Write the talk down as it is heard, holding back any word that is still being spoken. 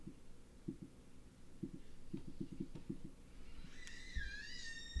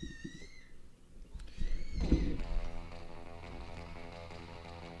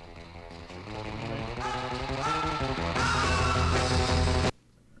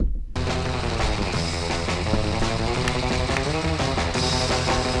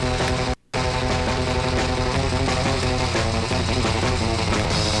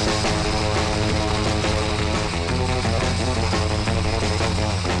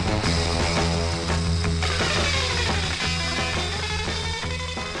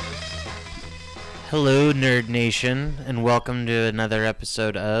Hello, Nerd Nation, and welcome to another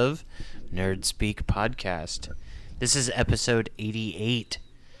episode of Nerdspeak Podcast. This is episode 88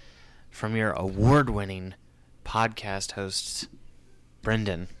 from your award-winning podcast hosts,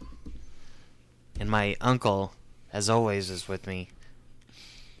 Brendan. And my uncle, as always, is with me,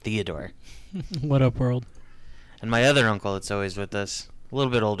 Theodore. What up, world? And my other uncle that's always with us, a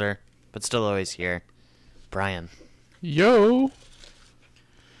little bit older, but still always here, Brian. Yo!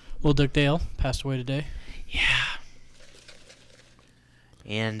 Well, Dick Dale passed away today. Yeah.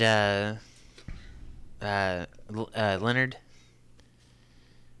 And,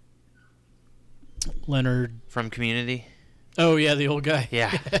 Leonard from Community. Oh, yeah, the old guy.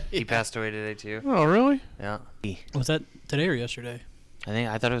 Yeah, he passed away today, too. Oh, really? Yeah. Was that today or yesterday?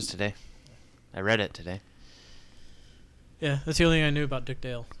 I thought it was today. I read it today. Yeah, that's the only thing I knew about Dick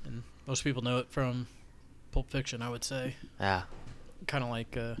Dale. And most people know it from Pulp Fiction, I would say. Yeah. Kind of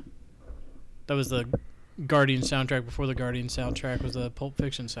like, that was the Guardian soundtrack before the Guardian soundtrack was the Pulp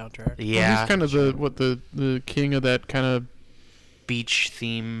Fiction soundtrack. Yeah. Well, he's kind of the king of that kind of beach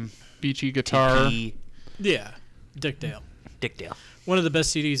theme. Beachy guitar. TP. Yeah, Dick Dale. Dick Dale. One of the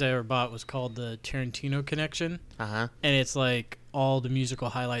best CDs I ever bought was called the Tarantino Connection. Uh-huh. And it's like all the musical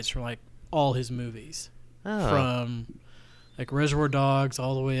highlights from like all his movies. Oh. From like Reservoir Dogs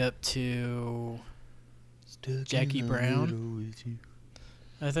all the way up to Jackie Brown,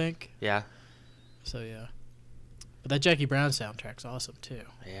 I think. Yeah. So, yeah. But that Jackie Brown soundtrack's awesome, too.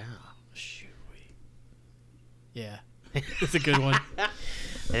 Yeah. Shoo-wee. Yeah. It's a good one. I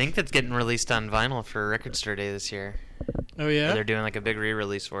think that's getting released on vinyl for Record Store Day this year. Oh, yeah? They're doing like a big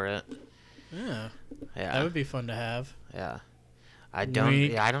re-release for it. Yeah. Yeah. That would be fun to have. Yeah. I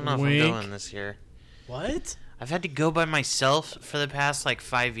don't know Wink. if I'm going this year. What? I've had to go by myself for the past like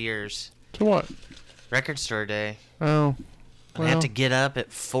 5 years. To what? Record Store Day. Oh. I have to get up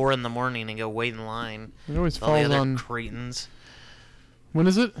at 4 in the morning and go wait in line. It always with all the falls other on... cretins. When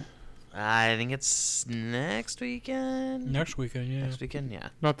is it? I think it's next weekend. Next weekend, yeah. Next weekend, yeah.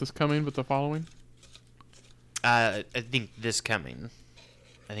 Not this coming, but the following? I think this coming.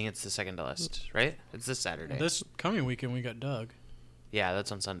 I think it's the second to last, right? It's this Saturday. This coming weekend, we got Doug. Yeah,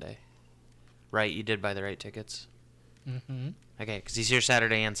 that's on Sunday. Right, you did buy the right tickets? Mm-hmm. Okay, because he's here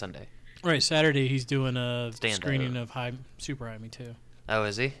Saturday and Sunday. Right, Saturday he's doing a Stand screening up. of Super High Me, too. Oh,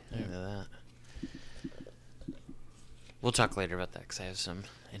 is he? Yeah. I didn't know that. We'll talk later about that because I have some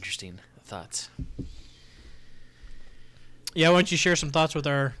interesting thoughts. Yeah, why don't you share some thoughts with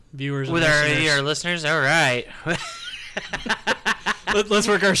our viewers and With listeners? our listeners? All right. Let's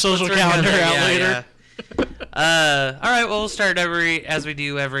work our social calendar out later. Yeah. All right, well, we'll start as we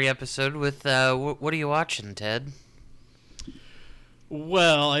do every episode with what are you watching, Ted?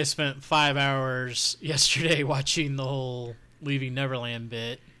 Well, I spent 5 hours yesterday watching the whole Leaving Neverland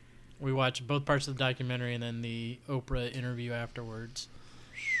bit. We watched both parts of the documentary and then the Oprah interview afterwards.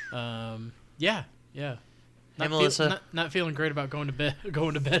 Yeah. Hey, Melissa. Not feeling great about going to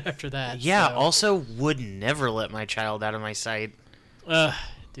bed after that. Yeah, so. also would never let my child out of my sight.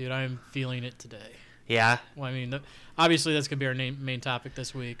 Dude, I'm feeling it today. Yeah? Well, I mean, obviously that's going to be our main topic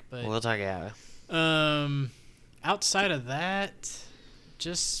this week. But We'll talk, yeah. outside of that,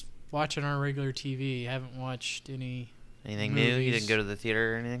 just watching our regular TV. Haven't watched anything Anything new? You didn't go to the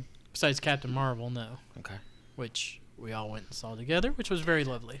theater or anything? Besides Captain Marvel, no. Okay. Which we all went and saw together, which was very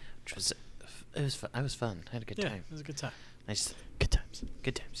lovely. It was fun. I was fun. I had a good time. It was a good time. Nice. Good times.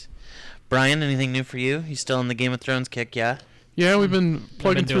 Good times. Brian, anything new for you? You still on the Game of Thrones kick, yeah? Yeah, we've been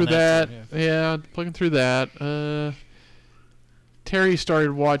plugging through that. Too, yeah, plugging through that. Terry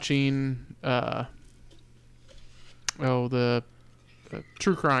started watching, the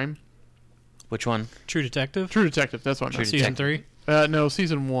True Crime. Which one? True Detective? True Detective, that's what I'm Season 3? No,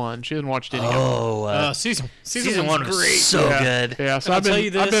 season 1. She hasn't watched any of Oh, season one was great. so good. Yeah, so I've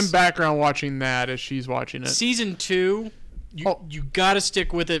been background watching that as she's watching it. Season 2, you got to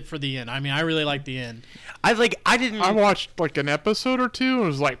stick with it for the end. I mean, I really like the end. I watched like an episode or two and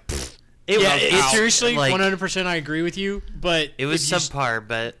was like, seriously, like, 100% I agree with you, but it was subpar,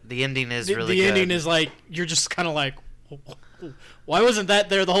 but the ending is really good. The ending is like, you're just kind of like, why wasn't that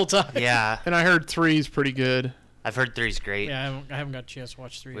there the whole time? Yeah. And I heard 3's pretty good. I've heard 3's great. Yeah, I haven't got a chance to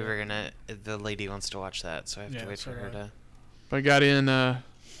watch 3 yet. The lady wants to watch that, so I have to wait for her to. I got in a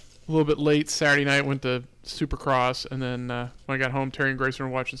little bit late Saturday night, went to Supercross, and then when I got home, Terry and Grayson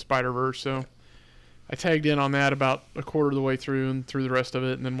were watching Spider-Verse, so I tagged in on that about a quarter of the way through and through the rest of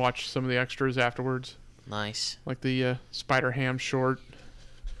it, and then watched some of the extras afterwards. Nice. Like the Spider-Ham short.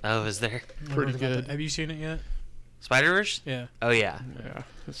 Oh, is there? Pretty good. Have you seen it yet? Spider-Verse? Yeah. Oh, yeah. Yeah.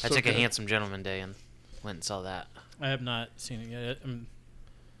 I took a Handsome Gentleman day and went and saw that. I have not seen it yet.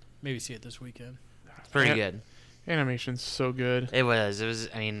 Maybe see it this weekend. It's pretty good. Animation's so good. It was.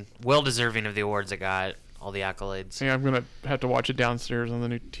 I mean, well deserving of the awards it got. All the accolades. Yeah, I'm gonna have to watch it downstairs on the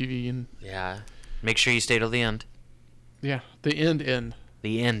new TV and. Yeah. Make sure you stay till the end. Yeah, the end.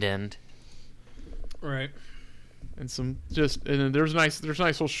 The end. Right. And then there's a nice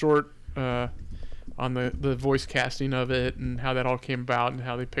little short on the voice casting of it and how that all came about and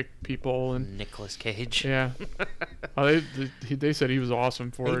how they picked people and Nicolas Cage. yeah. They said he was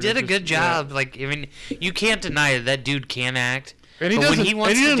awesome for it. He did a good job. Yeah. Like, I mean, you can't deny that dude can act. And he but doesn't. when he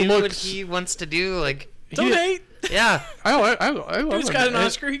wants and he to didn't do look. what he wants to do, like, Donate. yeah. I love Dude's him. got an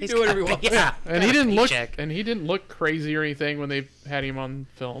Oscar. He can do whatever he wants. Yeah. And he didn't look crazy or anything when they had him on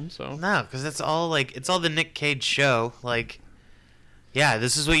film. So No, because it's all the Nick Cage show. Like, yeah,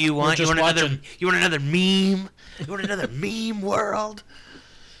 this is what you want. You just want another. watching. You want another meme. You want another meme world.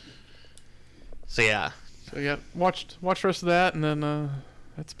 So yeah. So yeah, watched the rest of that, and then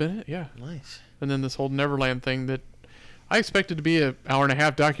that's been it. Yeah, Nice. and then this whole Neverland thing that I expected to be an hour and a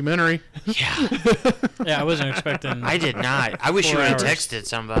half documentary. Yeah. Yeah, I wasn't expecting. I did not. I wish you 4 would have hours. texted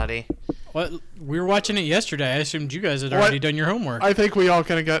somebody. What? We were watching it yesterday. I assumed you guys had already done your homework. I think we all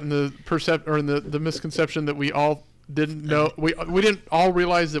kind of got in the the misconception that we all didn't know. We didn't all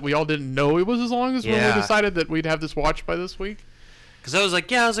realize that we all didn't know it was as long as when Yeah. we decided that we'd have this watched by this week. Because I was like,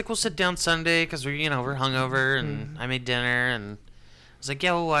 we'll sit down Sunday because we're hungover and I made dinner and I was like,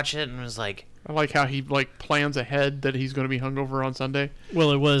 yeah, we'll watch it, and it was like, I like how he plans ahead that he's going to be hungover on Sunday.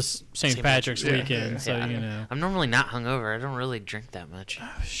 Well, it was St. St. Patrick's Patrick's, weekend, yeah. so Yeah. you know. I'm normally not hungover. I don't really drink that much.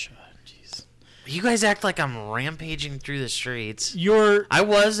 Oh, shut. Jeez. You guys act like I'm rampaging through the streets. Your I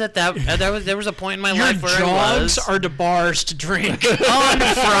was at that. There was a point in my your life where I was jogs are to bars to drink. on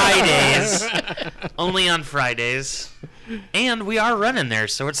Fridays. Only on Fridays. And we are running there,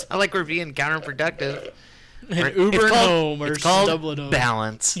 so it's not like we're being counterproductive. And Uber and home or it's called doubling home.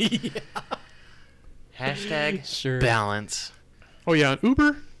 balance. Yeah. Hashtag Sure. balance. Oh yeah,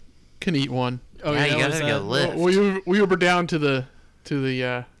 Uber can eat one. Oh Yeah, you was gotta go that- live. We Uber down to the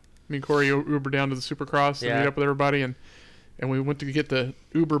me and Corey Uber down to the Supercross to Yeah. meet up with everybody, and we went to get the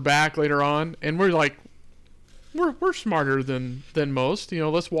Uber back later on, and we're like, we're smarter than most.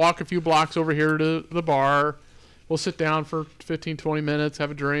 Let's walk a few blocks over here to the bar. We'll sit down for 15, 20 minutes,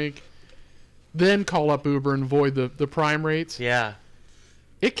 have a drink, then call up Uber and avoid the prime rates. Yeah.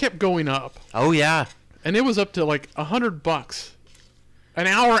 It kept going up, Oh yeah. and it was up to like $100 an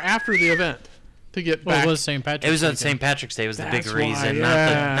hour after the event to get Well, back. it was St. Patrick's. It was on weekend. St. Patrick's Day was the big That's why, reason,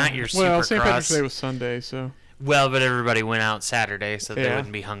 yeah. not your Well, St. Patrick's Day Supercross. was Sunday, so Well, but everybody went out Saturday, so they Yeah.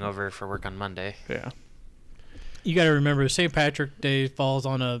 wouldn't be hungover for work on Monday. yeah. You got to remember, St. Patrick's Day falls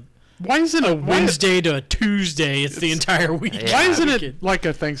on a Why isn't it Wednesday to a Tuesday. It's the entire weekend. Yeah. Why isn't it Weekend. like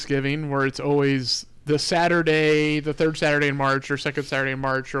a Thanksgiving where it's always the Saturday, the third Saturday in March, or second Saturday in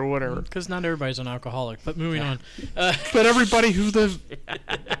March, or whatever? Because not everybody's an alcoholic. But moving on. But everybody who the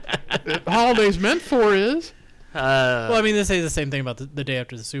holiday's meant for is. Well, I mean, they say the same thing about the day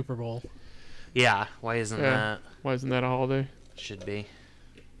after the Super Bowl. Yeah, why isn't Yeah. that? Why isn't that a holiday? Should be.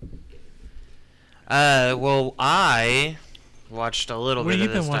 Well, I watched a little What bit have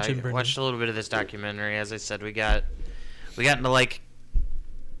of you this. been watching, Brendan? Watched a little bit of this documentary. As I said, we got into like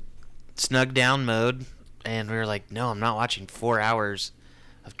snug down mode, and we were like, no, I'm not watching 4 hours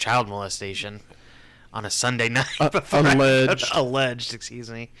of child molestation on a Sunday night. Alleged. Alleged, excuse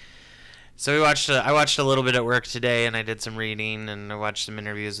me. So we watched. I watched a little bit at work today, and I did some reading, and I watched some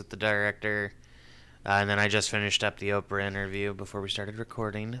interviews with the director, and then I just finished up the Oprah interview before we started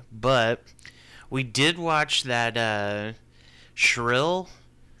recording. But we did watch that Shrill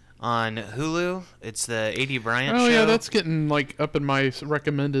on Hulu. It's the A.D. Bryant show. Oh yeah, that's getting like up in my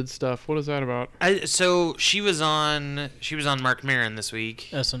recommended stuff. What is that about? So she was on Mark Maron this week.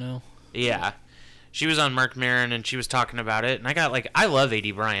 SNL. Yeah. She was on Mark Maron, and she was talking about it, and I love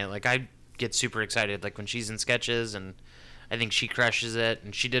A.D. Bryant. Like, I get super excited like when she's in sketches, and I think she crushes it,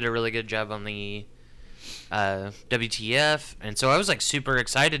 and she did a really good job on the WTF, and so I was like super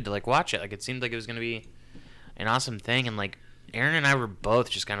excited to like watch it. Like, it seemed like it was gonna be an awesome thing, and like Aaron and I were both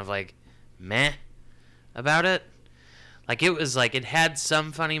just kind of like meh about it. Like, it was like it had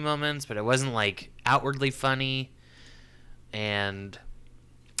some funny moments, but it wasn't like outwardly funny, and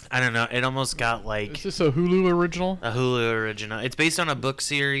I don't know, it almost got like Is this a Hulu original? a Hulu original. It's based on a book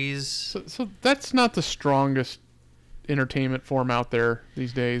series. So that's not the strongest entertainment form out there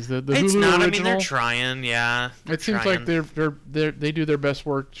these days. The It's Hulu not. original. I mean, they're trying. Yeah. It seems like they do their best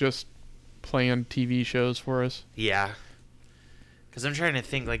work just playing TV shows for us. Yeah. Because I'm trying to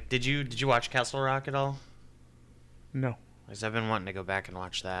think. Like, did you watch Castle Rock at all? No. Because I've been wanting to go back and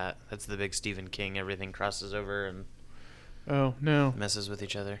watch that. That's the big Stephen King. Everything crosses over and Oh no. messes with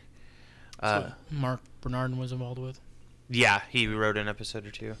each other. Mark Bernardin was involved with. Yeah, he wrote an episode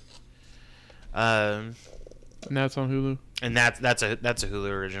or two. And that's on Hulu. And that's a Hulu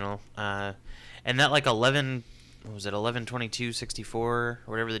original. And that like 11, what was it, 11/22/64 or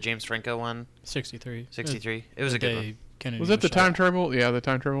whatever, the James Franco one? 63. 63. It was a good one. Kennedy Was that the shot. time travel? Yeah, the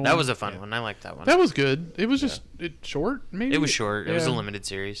time travel. That one. was a fun one. I liked that one. That was good. It was just short, maybe. It was short. It was a Yeah. limited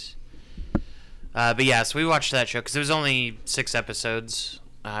series. But yeah, so we watched that show because it was only 6 episodes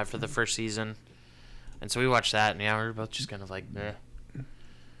for the first season. And so we watched that, and yeah, we were both just kind of like, meh.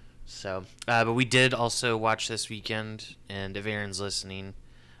 So, but we did also watch this weekend, and if Aaron's listening,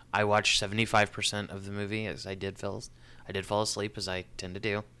 I watched 75% of the movie as I did fall asleep, as I tend to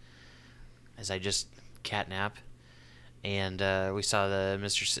do, as I just catnap. And we saw the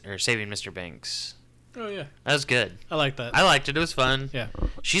Saving Mr. Banks. Oh yeah, That was good. I like that. I liked it. It was fun. Yeah,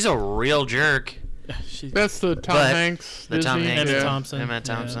 She's a real jerk. That's the Tom But Hanks. the Tom Disney, Hanks. Emma yeah. Thompson. Emma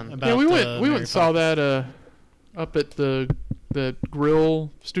Thompson. about Yeah, we the went Mary and saw Poppins. that up at the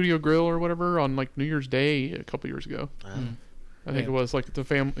Studio Grill or whatever on like New Year's Day a couple years ago. I think Yeah. it was like the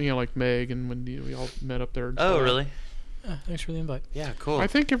family, like Meg and Wendy. We all met up there. and Oh, saw that. really? Thanks for the invite. Yeah, cool. I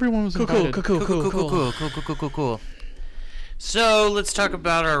think everyone was invited. Cool. So let's talk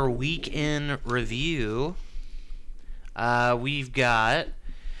about our week-in review. We've got,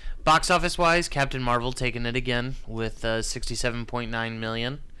 box office-wise, Captain Marvel taking it again with $67.9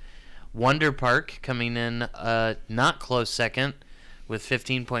 million. Wonder Park coming in not close second with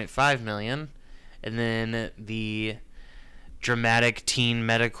 $15.5 million. And then the dramatic teen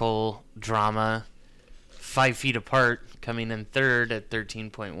medical drama 5 Feet Apart coming in third at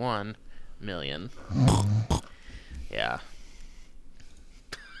 $13.1 million. Yeah.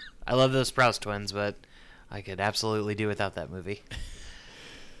 I love those Sprouse twins, but I could absolutely do without that movie.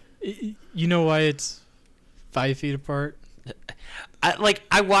 You know why it's 5 feet apart?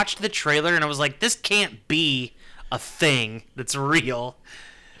 I watched the trailer and I was like, this can't be a thing that's real.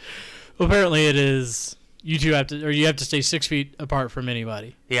 Well, apparently it is. You have to stay 6 feet apart from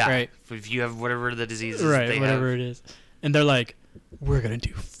anybody. Yeah. Right. If you have whatever the disease is Right. that they Whatever have. it is, and they're like, we're gonna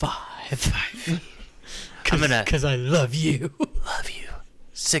do 5. I'm gonna because I love you. love you.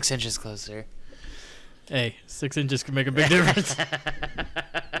 6 inches closer. Hey, 6 inches can make a big difference.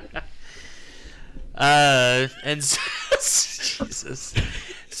 And so, Jesus.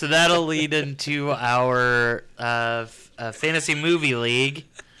 So that'll lead into our fantasy movie league,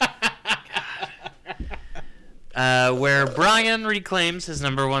 where Brian reclaims his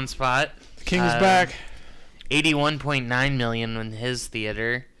number 1 spot. The King is back. $81.9 million in his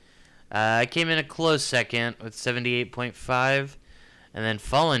theater. I came in a close second with $78.5, and then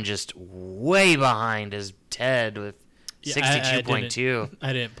Fallen just way behind is Ted with $62.2.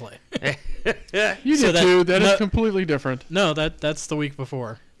 I didn't play. You So did too. That is no- completely different. No, that's the week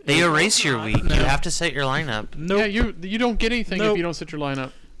before. They erase your week. No. You have to set your lineup. Nope. Yeah, you don't get anything Nope. if you don't set your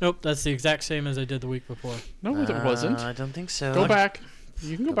lineup. Nope. That's the exact same as I did the week before. No, it wasn't. I don't think so. Go back.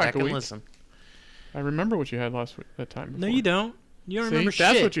 You can go back a and week. listen. I remember what you had that time before. No, you don't. You don't See? remember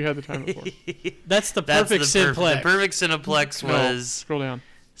That's shit. what you had the time before. That's the That's perfect the Cineplex. perfect Cineplex No, was scroll down.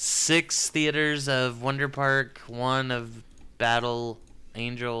 6 theaters of Wonder Park, 1 of Battle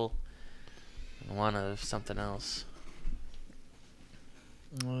Angel, and 1 of something else.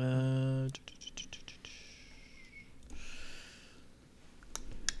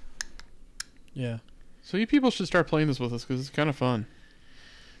 Yeah. So you people should start playing this with us because it's kind of fun.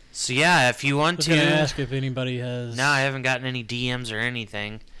 So yeah, if you I want was to, gonna ask if anybody has. no, I haven't gotten any DMs or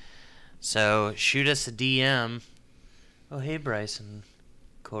anything. So shoot us a DM. Oh hey Bryce and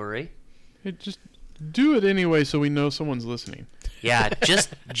Corey. Hey, just do it anyway so we know someone's listening. Yeah,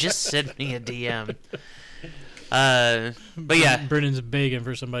 just send me a DM. But yeah, Brennan's begging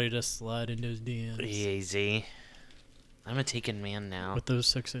for somebody to slide into his DMs easy. I'm a taken man now. with those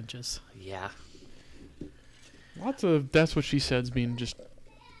 6 inches. Yeah. Lots of that's what she said's being just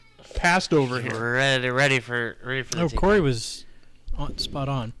passed over here. Ready for the Oh, taken. Corey was spot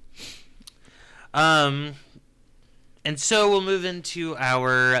on. And so we'll move into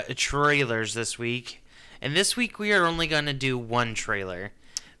our trailers this week. And this week we are only going to do 1 trailer.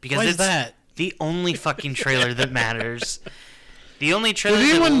 Because Why it's is that? the only fucking trailer that matters. The only trailer Did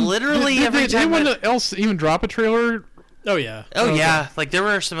that anyone literally did, every did time... anyone else even drop a trailer? Oh yeah. Oh, Okay. yeah. Like, there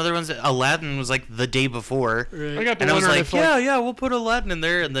were some other ones that Aladdin was, like, the day before. Right. I got the And I was wondering like, if, yeah, we'll put Aladdin in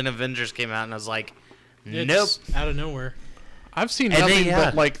there. And then Avengers came out, and I was like, Yeah, nope. just out of nowhere. I've seen And nothing they, yeah.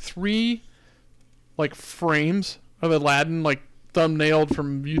 but like 3 like frames of Aladdin like thumbnailed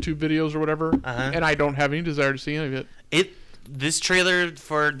from YouTube videos or whatever, Uh-huh. and I don't have any desire to see any of it.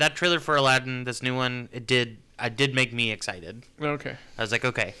 That trailer for Aladdin, this new one, it did did make me excited. Okay. I was like,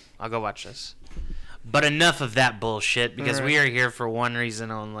 okay, I'll go watch this. But enough of that bullshit, because we are here for one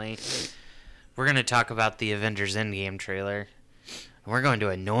reason only. We're going to talk about the Avengers Endgame trailer. And we're going to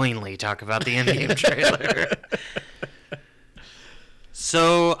annoyingly talk about the Endgame trailer.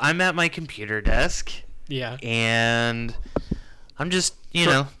 So, I'm at my computer desk. Yeah. And I'm just, you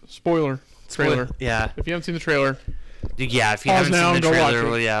know. Spoiler. Trailer. Yeah. If you haven't seen the trailer. Yeah, if you Pause haven't now seen the and go trailer,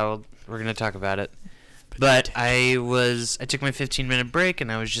 watch it. we're going to talk about it. But I took my 15-minute break,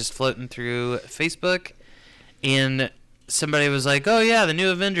 and I was just floating through Facebook, and somebody was like, oh, yeah, the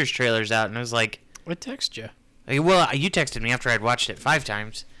new Avengers trailer's out. And I was like... What text you? Well, you texted me after I'd watched it 5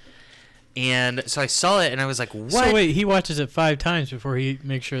 times. And so I saw it, and I was like, what? So wait, he watches it 5 times before he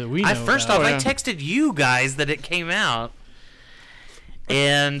makes sure that we know I about it. texted you guys that it came out.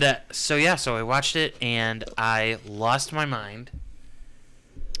 And so I watched it, and I lost my mind.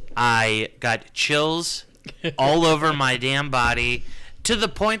 I got chills all over my damn body to the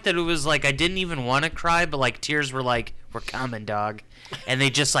point that it was like I didn't even want to cry, but like tears were like, we're coming, dog. And they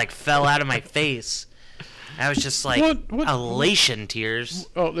just like fell out of my face. I was just like, elation tears.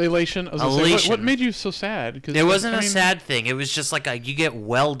 Oh, elation? I was gonna say, what made you so sad? It wasn't a sad thing. It was just like you get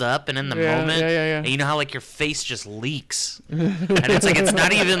welled up, and in the moment, and you know how like your face just leaks. And it's like, it's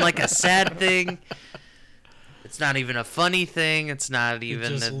not even like a sad thing. It's not even a funny thing. It's not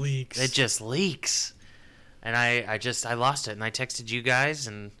even... It just leaks. It just leaks. And I lost it. And I texted you guys,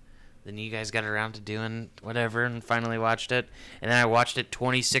 and then you guys got around to doing whatever and finally watched it. And then I watched it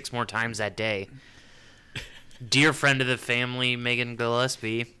 26 more times that day. Dear friend of the family, Megan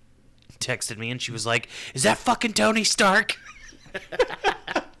Gillespie, texted me, and she was like, is that fucking Tony Stark?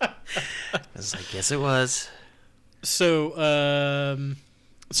 I was like, yes, it was. So,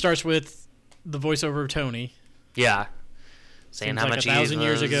 it starts with the voiceover of Tony. Yeah. Saying how like much 1,000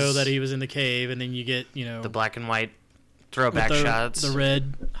 years ago that he was in the cave, and then you get, the black and white throwback shots, the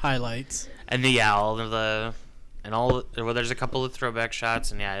red highlights, and the owl, there's a couple of throwback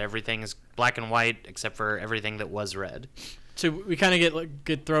shots, and everything is black and white except for everything that was red. So we kind of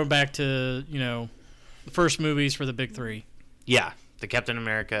get thrown back to the first movies for the big 3. Yeah, the Captain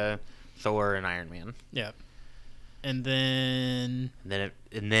America, Thor, and Iron Man. Yeah. And then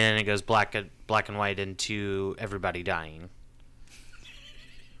it goes black and white into everybody dying.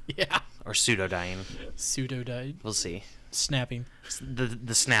 Yeah. Or pseudo dying. Pseudo died. We'll see. Snapping.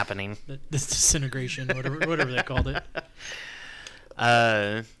 The snapping. The disintegration, whatever they called it.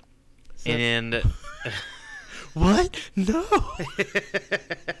 And what? No.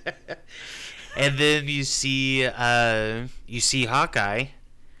 And then you see Hawkeye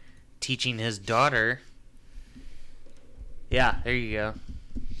teaching his daughter. Yeah, there you go.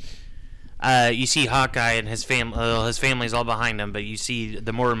 You see Hawkeye and his family's all behind him, but you see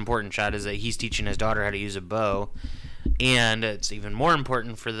the more important shot is that he's teaching his daughter how to use a bow. And it's even more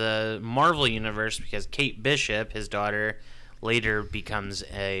important for the Marvel universe because Kate Bishop, his daughter, later becomes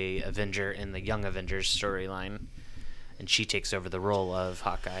a Avenger in the Young Avengers storyline. And she takes over the role of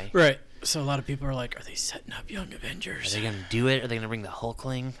Hawkeye. Right. So a lot of people are like, are they setting up Young Avengers? Are they going to do it? Are they going to bring the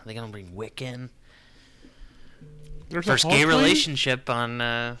Hulkling? Are they going to bring Wiccan? There's First gay relationship on...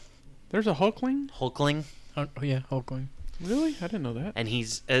 There's a Hulkling? Hulkling. Oh, yeah, Hulkling. Really? I didn't know that. And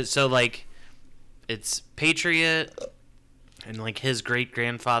he's... it's Patriot, and, his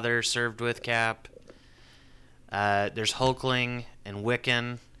great-grandfather served with Cap. There's Hulkling and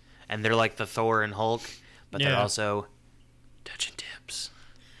Wiccan, and they're like the Thor and Hulk, but they're also touching tips.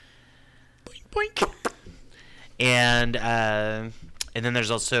 Boink, boink. And then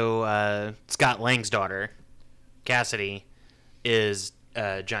there's also Scott Lang's daughter, Cassidy, is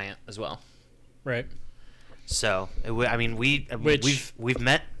giant as well. Right. So we've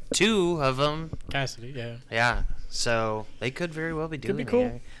met 2 of them. Cassidy, yeah. Yeah. So they could very well be doing Could be cool.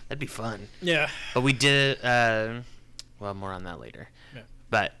 it. That'd be fun. Yeah. But we did. More on that later. Yeah.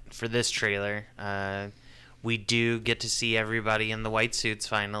 But for this trailer, we do get to see everybody in the white suits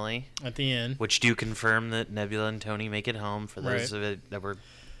finally. At the end. Which do confirm that Nebula and Tony make it home for those of it that were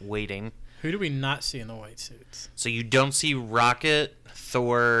waiting. Who do we not see in the white suits? So you don't see Rocket,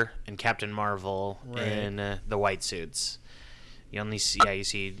 Thor, and Captain Marvel in the white suits. You only see you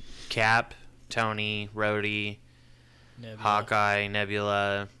see Cap, Tony, Rhodey, Nebula. Hawkeye,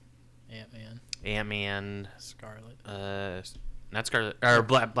 Nebula, Ant-Man, Scarlet, not Scarlet or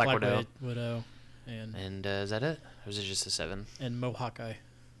Black Widow. Widow, and is that it? Or is it just the 7? And Hawkeye.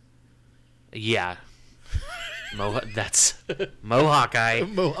 Yeah. That's Mohawkeye.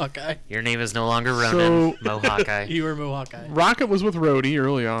 Mohawkeye. Your name is no longer Ronan. So- Mohawkeye. You were Mohawkeye. Rocket was with Rhodey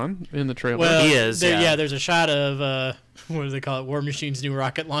early on in the trailer. Well, He is, yeah. There's a shot of what do they call it? War Machine's new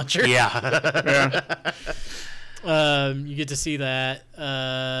rocket launcher. Yeah. yeah. You get to see that,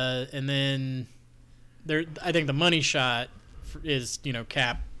 and then I think the money shot is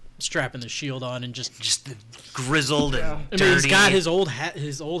Cap strapping the shield on and just Grizzled and I dirty. mean, he's got his old hat,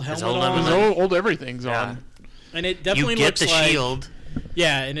 his old helmet old on, helmet. Old everything's Yeah. on. and it definitely You get looks the like shield.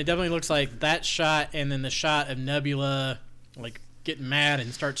 yeah, and it definitely looks like that shot, and then the shot of Nebula like getting mad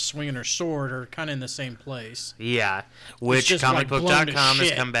and starts swinging her sword are kind of in the same place. Yeah. Which just, like, blown to comicbook.com has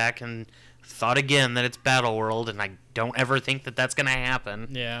shit. come back and thought again that it's Battle World, and I don't ever think that that's going to happen.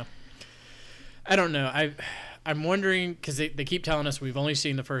 Yeah, I don't know. I'm wondering because they keep telling us we've only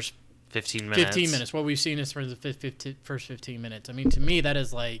seen the first 15 minutes. 15 minutes. What we've seen is for the first 15 minutes. I mean, to me, that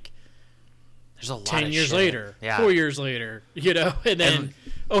is like There's a lot 10 of years shit. later, Yeah. 4 years later, and then,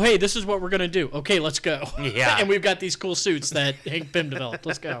 oh, hey, this is what we're going to do. Okay, let's go. Yeah. And we've got these cool suits that Hank Pym developed.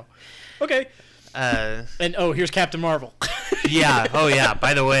 Let's go. Okay. Uh, And, oh, here's Captain Marvel, yeah. Oh, yeah.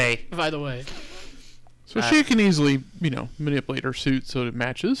 By the way. by the way. So she can easily, manipulate her suit so it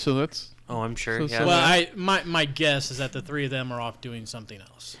matches. So that's Oh, I'm sure. So- Yeah. so- Well, my guess is that the three of them are off doing something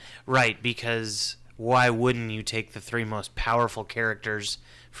else. Right, because why wouldn't you take the three most powerful characters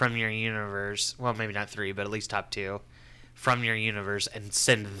from your universe? Well, maybe not three, but at least top two from your universe and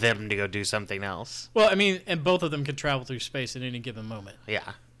send them to go do something else. Well, I mean, and both of them can travel through space at any given moment.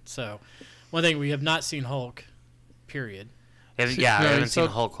 Yeah. So, one thing, we have not seen Hulk, period. Yeah, See, I no, haven't so-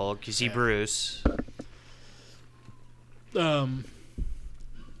 seen Hulk. You see Yeah. Bruce.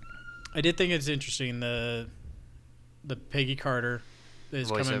 I did think it's interesting the Peggy Carter is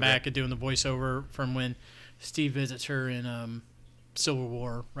coming Voiceover. back and doing the voiceover from when Steve visits her in Civil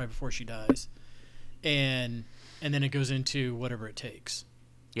War right before she dies, and then it goes into whatever it takes,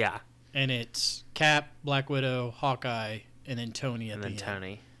 Yeah. and it's Cap, Black Widow, Hawkeye, and then Tony at And the then end.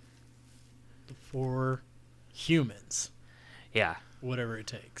 Tony. The 4 humans, Yeah. whatever it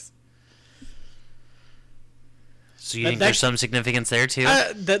takes. So you That- think that- there's some significance there, too?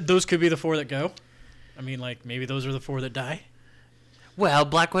 Those could be the 4 that go. I mean, like, maybe those are the 4 that die. Well,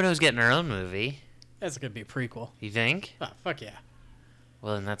 Black Widow's getting her own movie. That's gonna be a prequel. You think? Oh, fuck yeah.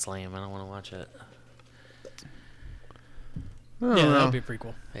 Well, then that's lame. I don't want to watch it. I don't Yeah, know. that'll be a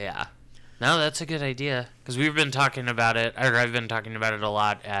prequel. Yeah. No, that's a good idea. Because we've been talking about it, or I've been talking about it a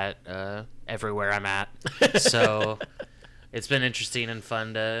lot at everywhere I'm at. So it's been interesting and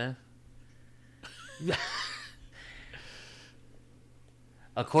fun to...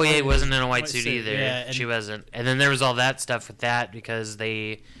 Okoye wasn't in a white suit either. Yeah, and- She wasn't. And then there was all that stuff with that because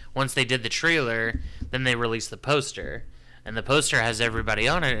once they did the trailer, then they released the poster. And the poster has everybody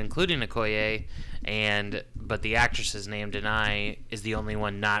on it, including Okoye, but the actress's name, Denai, is the only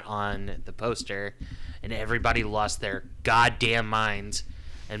one not on the poster. And everybody lost their goddamn minds.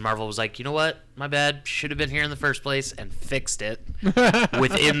 And Marvel was like, you know what? My bad. Should have been here in the first place, and fixed it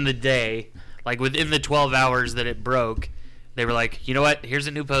within the day. Like, within the 12 hours that it broke. They were like, you know what? Here's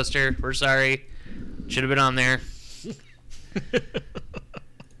a new poster. We're sorry. Should have been on there.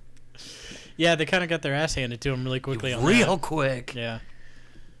 Yeah, they kind of got their ass handed to them really quickly on Real that. quick. Yeah.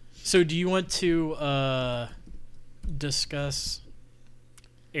 So, do you want to discuss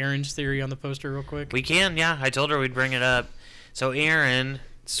Aaron's theory on the poster real quick? We can, yeah. I told her we'd bring it up. So Aaron,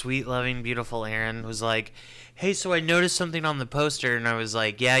 sweet, loving, beautiful Aaron, was like, hey, so I noticed something on the poster. And I was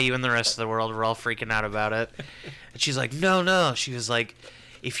like, yeah, you and the rest of the world were all freaking out about it. And she's like, no. She was like,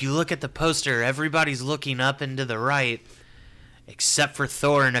 if you look at the poster, everybody's looking up and to the right, except for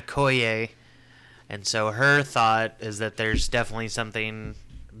Thor and Okoye. And so her thought is that there's definitely something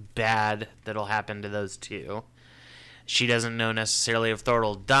bad that'll happen to those two. She doesn't know necessarily if Thor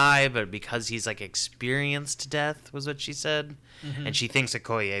will die, but because he's like experienced death, was what she said. Mm-hmm. And she thinks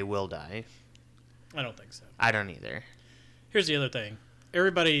Okoye will die. I don't think so. I don't either. Here's the other thing.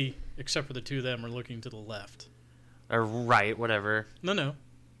 Everybody, except for the 2 of them, are looking to the left. Or right, whatever. No.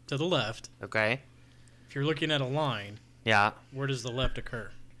 To the left. Okay. If you're looking at a line, Yeah. where does the left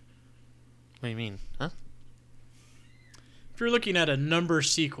occur? What do you mean? Huh? If you're looking at a number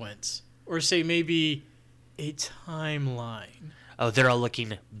sequence, or say maybe a timeline Oh, they're all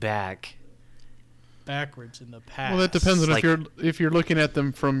looking back. backwards in the past. Well, that depends on Like- if you're looking at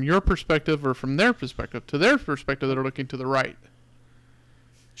them from your perspective or from their perspective. To their perspective, they're looking to the right.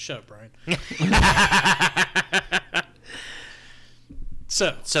 Shut up, Brian.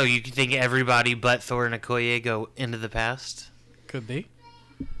 So, So you think everybody but Thor and Okoye go into the past? could be.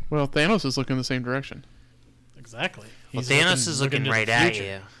 Well, Thanos is looking the same direction. Exactly. Well, He's Thanos is looking to the right at future.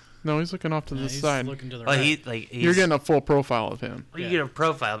 you. No, he's looking off to the He's side. looking to the Well, right. You're getting a full profile of him. You get a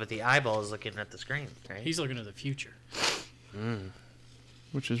profile, but the eyeball is looking at the screen, right? He's looking to the future.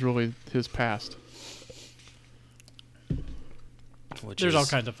 Which is really his past. There's all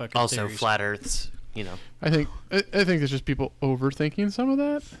kinds of fucking also theories. flat Earths, you know. I think it's just people overthinking some of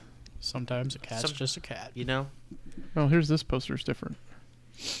that. Sometimes a cat's just a cat. You know? Oh, here's this poster. It's different.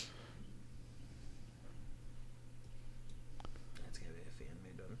 That's gonna be a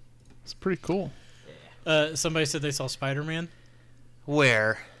fan-made one. It's pretty cool. Somebody said they saw Spider-Man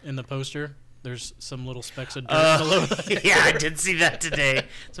Where? in the poster. There's some little specks of dirt below that. Yeah, I did see that today.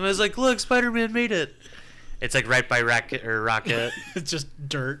 Somebody was like, "Look, Spider-Man made it." It's like right by Rocket. It's just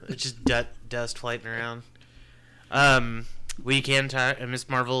dirt. It's just dust floating around. We can talk. Miss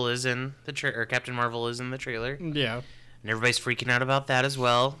Marvel is in the or Captain Marvel is in the trailer, Yeah. and everybody's freaking out about that as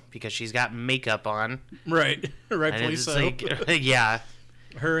well because she's got makeup on. Right. And Rightfully it's so. like, yeah.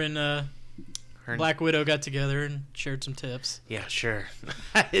 Her and Black Widow got together and shared some tips. Yeah, sure.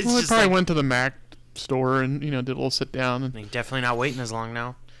 Well, they probably went to the Mac store and did a little sit down. And definitely not waiting as long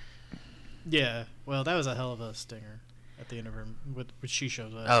now. Yeah. Well, that was a hell of a stinger at the end of her, which she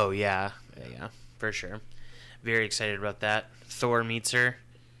shows up. Oh yeah, for sure. Very excited about that. Thor meets her.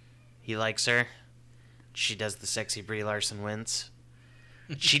 He likes her. She does the sexy Brie Larson wince.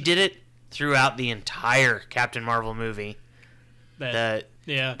 She did it throughout the entire Captain Marvel movie. I'm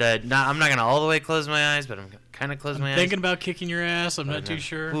not gonna all the way close my eyes, but I'm kind of close my eyes. Thinking about kicking your ass. I'm not too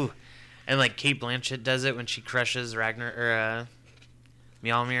sure. Ooh. And like Kate Blanchett does it when she crushes Mjolnir.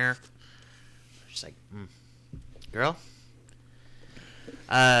 She's like, girl.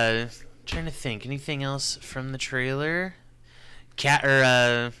 Trying to think. Anything else from the trailer?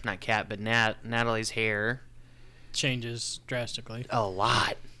 Not Cat, but Natalie's hair Changes drastically. a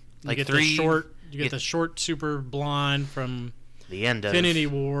lot. Like you get three. the short, super blonde from The end of Infinity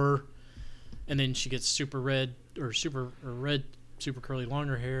War, and then she gets super red, super curly,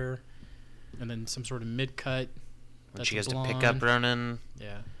 longer hair, and then some sort of mid cut. when she goes to pick up Ronan.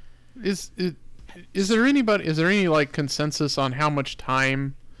 Yeah. Is there any like consensus on how much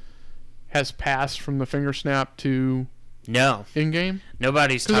time has passed from the finger snap to No, in-game?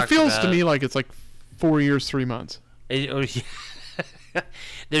 nobody's talked about. Because it feels to me like it's like 4 years, 3 months.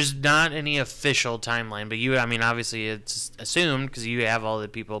 There's not any official timeline, but obviously it's assumed because you have all the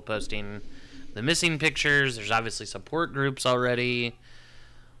people posting the missing pictures. There's obviously support groups already.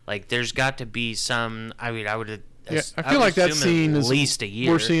 Like, there's got to be some. I would. Yeah, I feel like that scene is at least a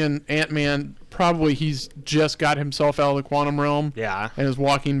year. We're seeing Ant-Man. Probably he's just got himself out of the quantum realm. Yeah. And is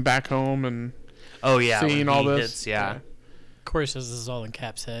walking back home and. Oh yeah. Seeing all this. Yeah. Corey says this is all in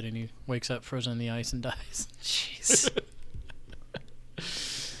Cap's head, and he wakes up frozen in the ice and dies. Jeez.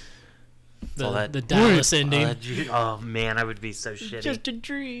 the Dallas ending. Oh man, I would be so shitty. Just a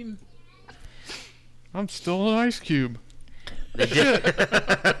dream. I'm still an ice cube. They did.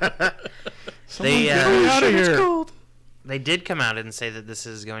 Get me out of here. They did come out and say that this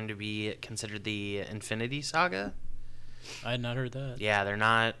is going to be considered the Infinity Saga. I had not heard that. Yeah, they're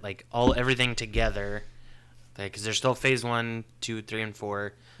not like everything together, because they're still Phase 1, 2, 3, and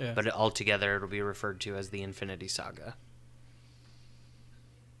 4, Yeah. but all together it'll be referred to as the Infinity Saga.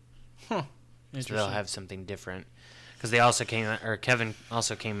 Huh. So they'll have something different. Because they also Kevin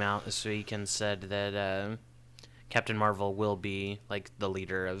also came out this week and said that Captain Marvel will be like the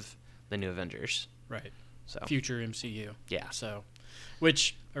leader of the new Avengers. Right. So Future MCU. yeah. So,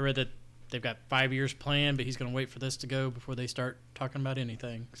 which I read that they've got 5 years planned, but he's going to wait for this to go before they start talking about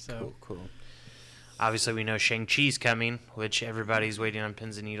anything. So Cool. Obviously, we know Shang-Chi's coming, which everybody's waiting on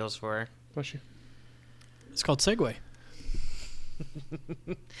pins and needles for. Bless you. it's called Segway.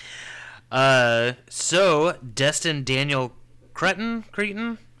 So Destin Daniel Cretton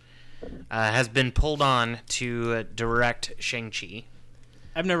has been pulled on to direct Shang-Chi.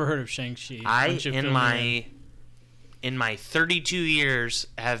 I've never heard of Shang-Chi. In my 32 years,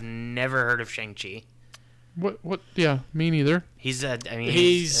 have never heard of Shang-Chi. What? Yeah, me neither. He's a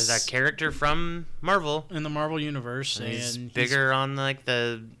character from Marvel. in the Marvel universe, And he's and bigger on like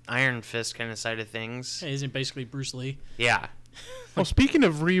the Iron Fist kind of side of things. He's basically Bruce Lee. Yeah. Well, speaking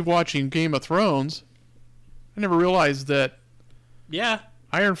of rewatching Game of Thrones, I never realized that Yeah.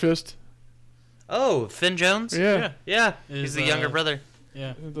 Iron Fist. Oh, Finn Jones? Yeah. Yeah. Is, He's the younger brother.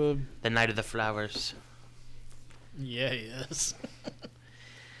 Yeah. The Knight of the Flowers. Yeah, he is.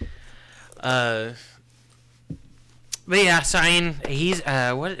 But yeah, so he's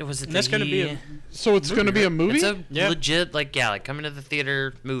what was it? And that's going to be So it's going to be a movie? It's a Yeah. legit like coming to the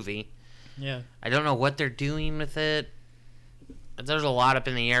theater movie. yeah. I don't know what they're doing with it. There's a lot up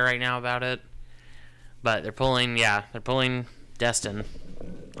in the air right now about it. But they're pulling Destin.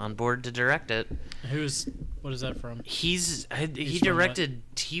 on board to direct it. What is that from? He from directed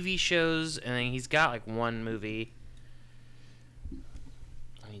TV shows, and then he's got like one movie.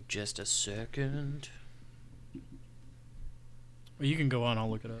 I need just a second. Well, you can go on. I'll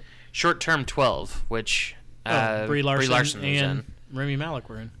look it up. Short Term 12, which Brie Larson was and in. Rami Malek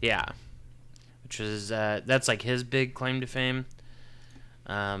were in. Yeah, which was that's like his big claim to fame.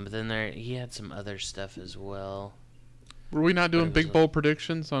 But then he had some other stuff as well. Were we not doing big bold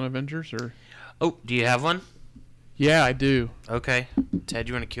predictions on Avengers, or? Oh, do you have one? Yeah, I do. Okay, Ted,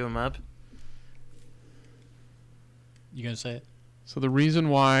 you want to cue him up? You gonna say it? So the reason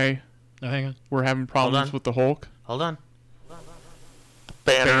why No, hang on. we're having problems with the Hulk. Hold on.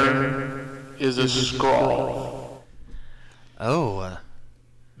 Banner is a Skrull. Oh,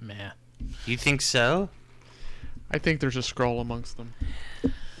 Meh. you think so? I think there's a Skrull amongst them.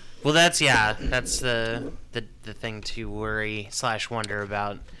 Well, that's the thing to worry / wonder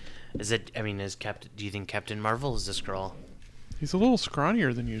about. Do you think Captain Marvel is a Skrull? He's a little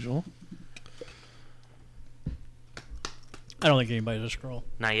scrawnier than usual. I don't think anybody's a Skrull.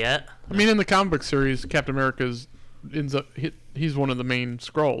 Not yet. I mean, in the comic book series, Captain America ends up he's one of the main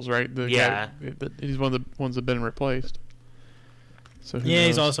Skrulls, right? Yeah. He's one of the ones that've been replaced. So who Yeah,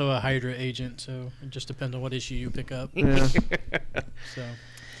 he's knows? also a Hydra agent, so it just depends on what issue you pick up. Yeah. So,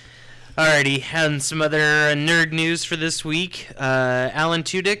 Alrighty, and some other nerd news for this week. Alan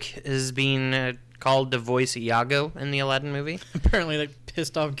Tudyk is being called to voice Iago in the Aladdin movie, apparently they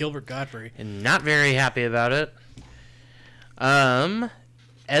pissed off Gilbert Gottfried. and not very happy about it. Esai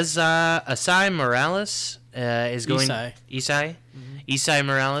Morales is going. Esai. Esai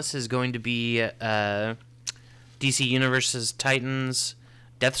Morales is going to be DC Universe's Titans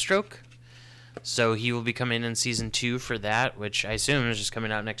Deathstroke. So he will be coming in season 2 for that, which I assume is just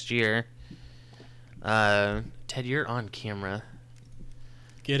coming out next year. Ted, you're on camera.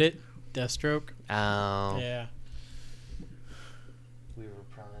 Get it? Deathstroke? Oh. Yeah. We were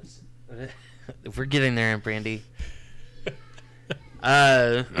promised. We're getting there, Aunt Brandy.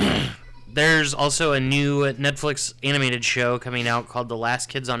 There's also a new Netflix animated show coming out called The Last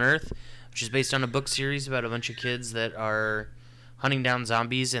Kids on Earth, which is based on a book series about a bunch of kids that are hunting down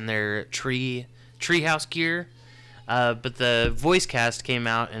zombies in their treehouse gear. But the voice cast came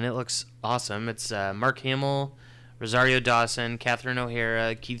out, and it looks awesome. It's Mark Hamill, Rosario Dawson, Catherine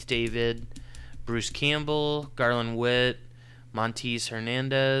O'Hara, Keith David, Bruce Campbell, Garland Witt, Montes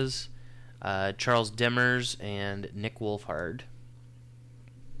Hernandez, Charles Demmers, and Nick Wolfhard.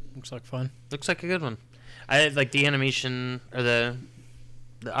 Looks like fun. Looks like a good one. I like the animation, or the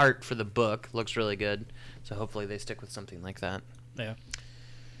art for the book looks really good. So hopefully they stick with something like that. Yeah.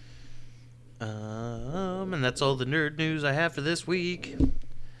 And that's all the nerd news I have for this week.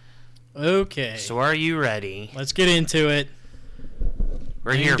 Okay. So are you ready? Let's get into it.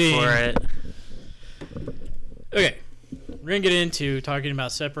 We're here for it. Okay. We're going to get into talking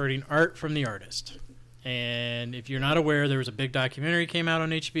about separating art from the artist. And if you're not aware, there was a big documentary came out on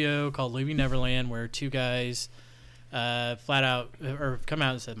HBO called Leaving Neverland, where two guys flat out or come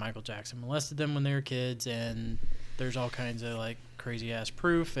out and said Michael Jackson molested them when they were kids, and there's all kinds of like crazy ass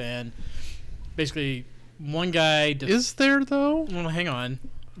proof. And basically, one guy is there though? Well, hang on.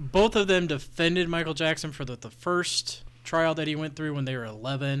 Both of them defended Michael Jackson for the first trial that he went through when they were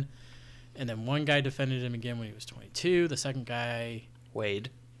 11, and then one guy defended him again when he was 22. The second guy,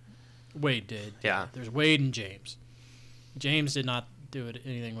 Wade did. Yeah. There's Wade and James. James did not do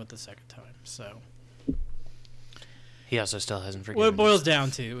anything with the second time. So he also still hasn't forgiven. What it boils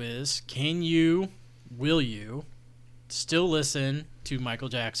down to is, will you still listen to Michael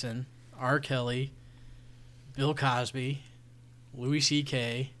Jackson, R. Kelly, Bill Cosby, Louis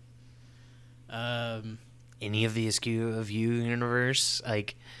C.K., any of the Askew of You universe?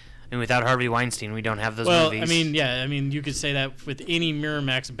 Like, and without Harvey Weinstein, we don't have those movies. I mean, you could say that with any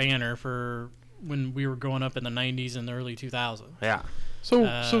Miramax banner for when we were growing up in the 90s and the early 2000s. Yeah.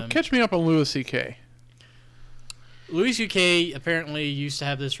 So catch me up on Louis C.K. Louis C.K. apparently used to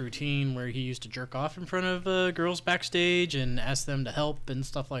have this routine where he used to jerk off in front of girls backstage and ask them to help and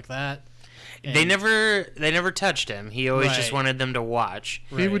stuff like that. And They never touched him. He always just wanted them to watch.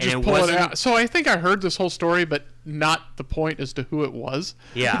 He would just pull it out. So I think I heard this whole story, but not the point as to who it was.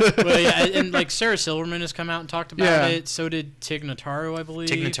 Yeah. Well, yeah, and like Sarah Silverman has come out and talked about it. So did Tig Notaro, I believe.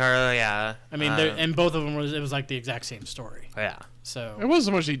 Tig Notaro, yeah. I mean, and both of them it was like the exact same story. Yeah. So it wasn't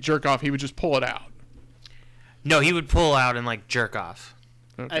so much he jerk off; he would just pull it out. No, he would pull out and like jerk off.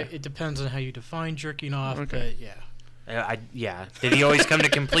 Okay. It depends on how you define jerking off, but yeah. Yeah. Did he always come to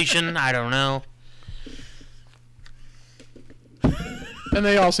completion? I don't know. And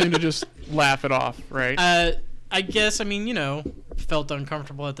they all seem to just laugh it off, right? I guess, I mean, felt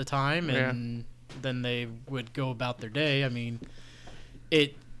uncomfortable at the time, and then they would go about their day. I mean,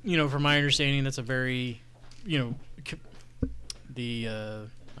 from my understanding, that's a very, the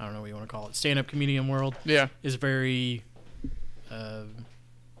I don't know what you want to call it, stand-up comedian world is very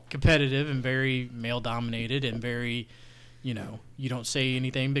competitive and very male-dominated and very, you don't say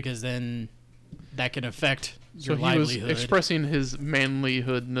anything because then that can affect your livelihood. So he was expressing his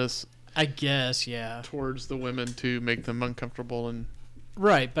manlyhoodness, I guess, towards the women to make them uncomfortable. And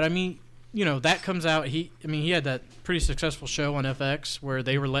right, but I mean, that comes out. He had that pretty successful show on FX where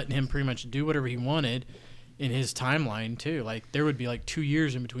they were letting him pretty much do whatever he wanted in his timeline too. Like there would be like 2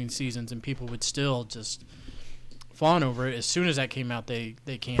 years in between seasons, and people would still just fawn over it. As soon as that came out, they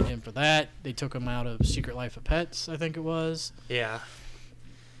canned him for that. They took him out of Secret Life of Pets, I think it was. Yeah.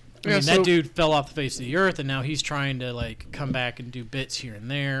 I mean, that dude fell off the face of the earth, and now he's trying to like come back and do bits here and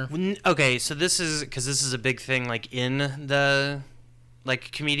there. Okay, so this is a big thing, like in the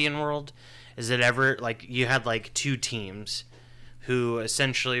like comedian world. Is it ever like you had like two teams who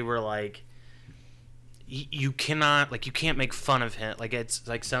essentially were like, you can't make fun of him. Like it's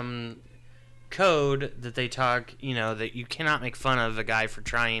like some code that they talk, that you cannot make fun of a guy for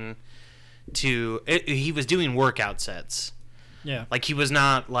trying to. He was doing workout sets. Yeah. Like he was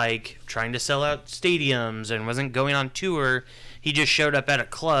not like trying to sell out stadiums and wasn't going on tour. He just showed up at a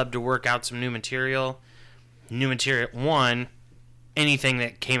club to work out some new material. One, anything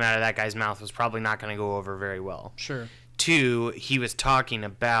that came out of that guy's mouth was probably not going to go over very well. Sure. Two, he was talking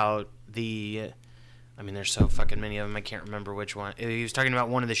about there's so fucking many of them, I can't remember which one. He was talking about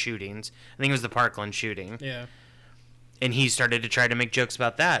one of the shootings. I think it was the Parkland shooting. Yeah. And he started to try to make jokes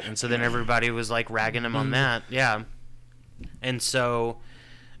about that. And so then everybody was like ragging him on that. Yeah. And so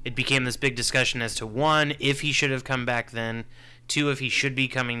it became this big discussion as to, one, if he should have come back then. Two, if he should be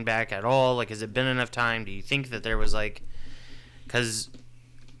coming back at all. Like, has it been enough time? Do you think that there was like... Because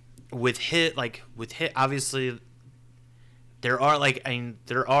with hit, obviously... There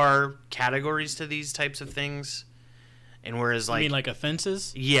are categories to these types of things, and whereas like... You mean like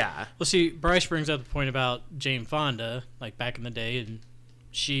offenses? Yeah. Well, see, Bryce brings up the point about Jane Fonda, like back in the day, and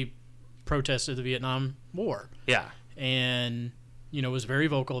she protested the Vietnam War. Yeah. And, was very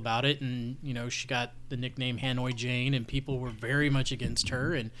vocal about it, and, she got the nickname Hanoi Jane, and people were very much against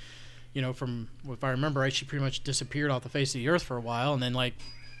her, and, from, if I remember right, she pretty much disappeared off the face of the earth for a while, and then, like,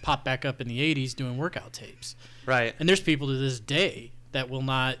 popped back up in the 80s doing workout tapes. Right. And there's people to this day that will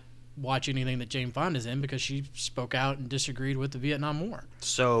not watch anything that Jane Fonda's in because she spoke out and disagreed with the Vietnam War.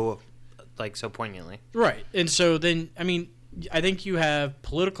 So poignantly. Right. And so then, I think you have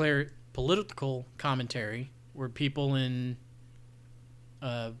political commentary where people in,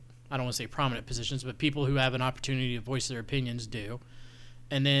 I don't want to say prominent positions, but people who have an opportunity to voice their opinions do.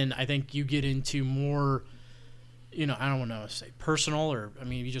 And then I think you get into more... I don't want to say personal, or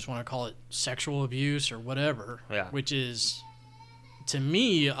you just want to call it sexual abuse or whatever. Yeah. Which is, to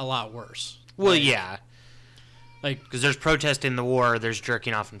me, a lot worse. Well, yeah. Like, because there's protesting the war, there's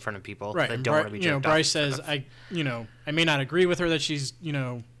jerking off in front of people right, that don't want to be jerked off. Bryce says, I may not agree with her that she's,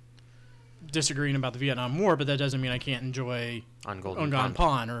 disagreeing about the Vietnam War, but that doesn't mean I can't enjoy On Golden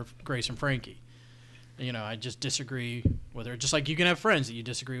Pond or Grace and Frankie. I just disagree with her. Just like you can have friends that you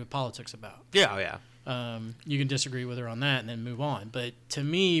disagree with politics about. Yeah, yeah. You can disagree with her on that and then move on. But to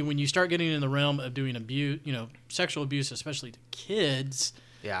me, when you start getting in the realm of doing abuse, sexual abuse, especially to kids,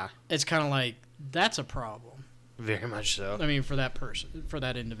 yeah, it's kind of like, that's a problem. Very much so. For that person, for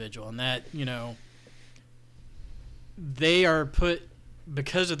that individual. And that, they are put,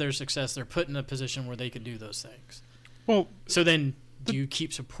 because of their success, they're put in a position where they can do those things. Well, so then do you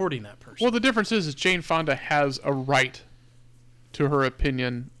keep supporting that person? Well, the difference is Jane Fonda has a right to her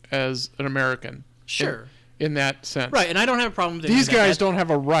opinion as an American. Sure. In that sense. Right, and I don't have a problem with these guys don't have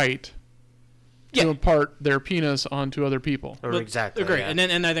a right to impart their penis onto other people. Exactly. Great. Yeah.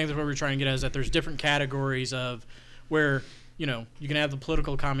 And I think that's what we're trying to get at, is that there's different categories of where, you can have the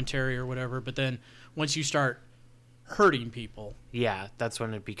political commentary or whatever, but then once you start hurting people. Yeah, that's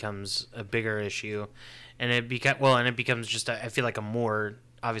when it becomes a bigger issue. And it becomes just I feel like a more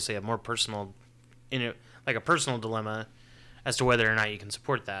personal a personal dilemma as to whether or not you can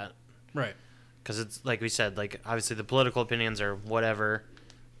support that. Right. Because it's like we said, like obviously the political opinions are whatever,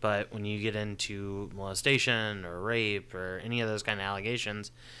 but when you get into molestation or rape or any of those kind of allegations,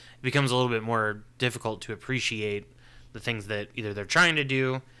 it becomes a little bit more difficult to appreciate the things that either they're trying to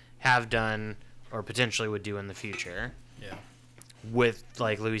do, have done, or potentially would do in the future. Yeah. With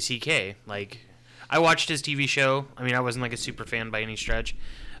like Louis C.K. Like, I watched his TV show. I wasn't like a super fan by any stretch.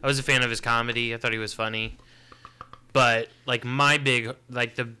 I was a fan of his comedy. I thought he was funny. But like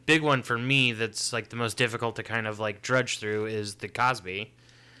the big one for me that's like the most difficult to kind of like drudge through is the Cosby.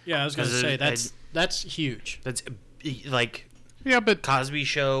 Yeah, I was going to say that's huge. That's like but Cosby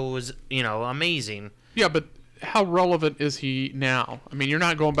Show was amazing. Yeah, but how relevant is he now? I mean, you're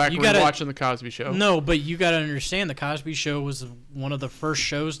not going back and watching the Cosby Show. No, but you got to understand the Cosby Show was one of the first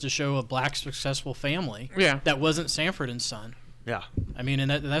shows to show a black successful family. Yeah, that wasn't Sanford and Son. Yeah, I mean, and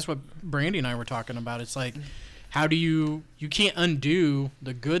that's what Brandy and I were talking about. It's like, how do you can't undo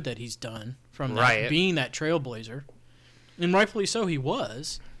the good that he's done from being that trailblazer, and rightfully so he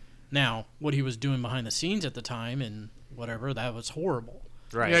was. Now, what he was doing behind the scenes at the time and whatever, that was horrible.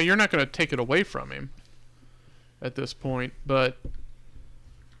 Right. Yeah, you're not going to take it away from him at this point, but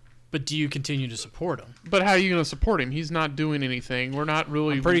do you continue to support him? But how are you going to support him? He's not doing anything. We're not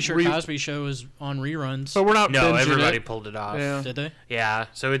really. I'm pretty sure Cosby Show is on reruns. But we're not. No, everybody pulled it off. Yeah. Did they? Yeah.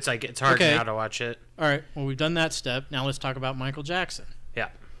 So it's like it's hard now to watch it. All right. Well, we've done that step. Now let's talk about Michael Jackson. Yeah.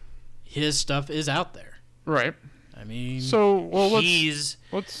 His stuff is out there. Right. I mean,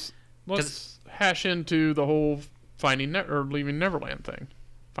 let's hash into the whole Leaving Neverland thing.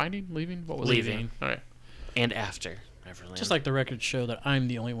 Leaving? What was it? Leaving. All right. And After Neverland. Just like the records show that I'm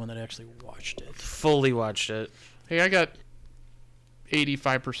the only one that actually watched it. Fully watched it. Hey, I got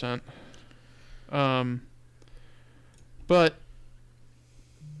 85%. But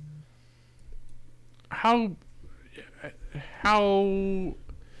how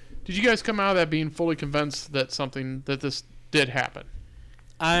did you guys come out of that being fully convinced that this did happen?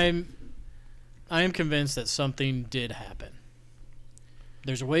 I am convinced that something did happen.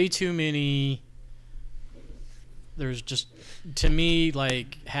 There's way too many. There's just, to me,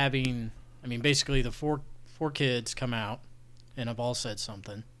 like having, I mean, basically the four kids come out and have all said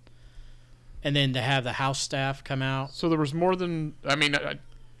something. And then to have the house staff come out. So there was more than, I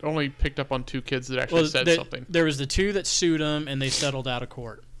only picked up on 2 kids that actually said something. There was the 2 that sued them and they settled out of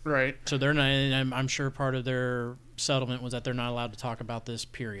court. Right. So they're not, and I'm sure part of their settlement was that they're not allowed to talk about this,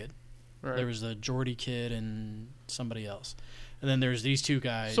 period. Right. There was the Jordy kid and somebody else. And then there's these 2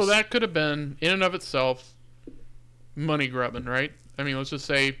 guys. So that could have been, in and of itself, money grubbing, right? I mean, let's just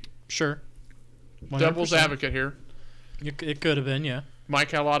say, sure, 100%. Devil's advocate here. It could have been, yeah.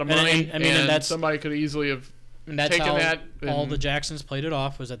 Mike had a lot of money, and somebody could easily have taken that. All the Jacksons played it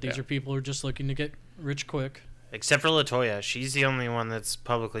off was that these are people who are just looking to get rich quick. Except for LaToya, she's the only one that's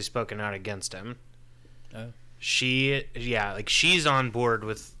publicly spoken out against him. Oh. She's on board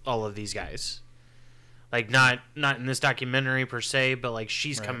with all of these guys. Like not in this documentary per se, but like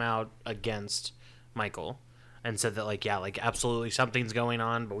she's come out against Michael. And said that, absolutely something's going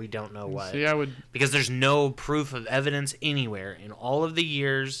on, but we don't know what. See, because there's no proof of evidence anywhere. In all of the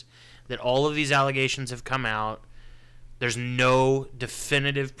years that all of these allegations have come out, there's no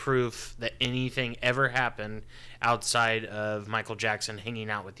definitive proof that anything ever happened outside of Michael Jackson hanging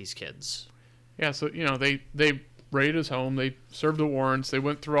out with these kids. Yeah, so, they raided his home. They served the warrants. They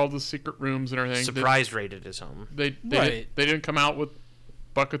went through all the secret rooms and everything. Surprise raided his home. They didn't come out with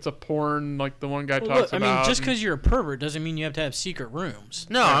buckets of porn like the one guy talks about. I mean, just because you're a pervert doesn't mean you have to have secret rooms.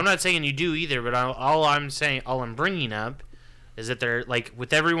 No, I'm not saying you do either, but all I'm bringing up is that they're, like,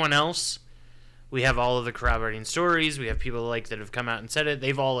 with everyone else, we have all of the corroborating stories. We have people, that have come out and said it.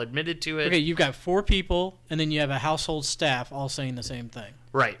 They've all admitted to it. Okay, you've got 4 people, and then you have a household staff all saying the same thing.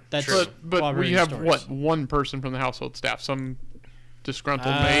 Right. That's true. But we have, one person from the household staff, some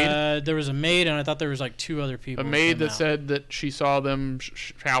disgruntled maid. There was a maid, and I thought there was 2 other people. A maid that said that she saw them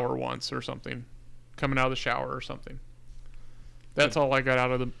shower once or something, coming out of the shower or something. That's all I got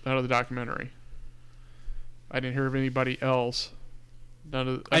out of the documentary. I didn't hear of anybody else.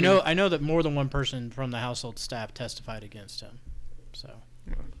 I know that more than one person from the household staff testified against him.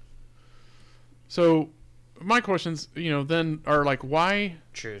 So my questions, then are why?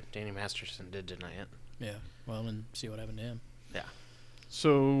 True, Danny Masterson did deny it. Yeah. Well, and see what happened to him. Yeah.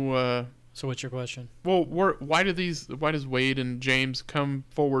 So what's your question? Well, why does Wade and James come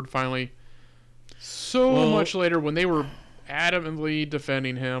forward finally much later when they were adamantly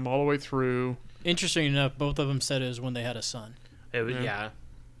defending him all the way through? Interesting enough, both of them said it was when they had a son. It was, yeah.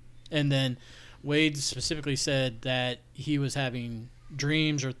 And then Wade specifically said that he was having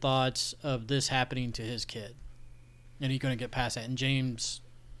dreams or thoughts of this happening to his kid. And he couldn't get past that. And James,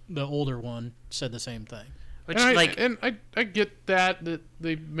 the older one, said the same thing. I get that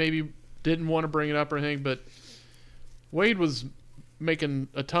they maybe didn't want to bring it up or anything, but Wade was making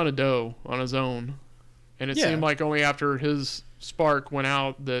a ton of dough on his own, and it seemed like only after his spark went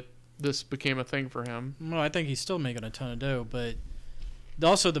out that this became a thing for him. Well, I think he's still making a ton of dough, but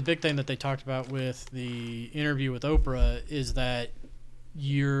also the big thing that they talked about with the interview with Oprah is that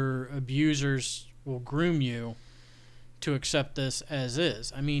your abusers will groom you to accept this as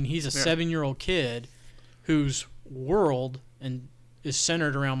is. I mean, he's a 7-year-old kid whose world and is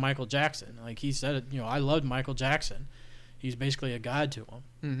centered around Michael Jackson. Like he said, I loved Michael Jackson. He's basically a god to him.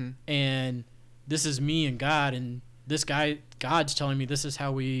 Mm-hmm. And this is me and God, and this guy, God's telling me this is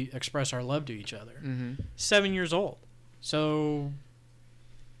how we express our love to each other. Mm-hmm. 7 years old. So,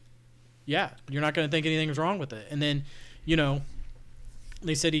 yeah, you're not going to think anything's wrong with it. And then,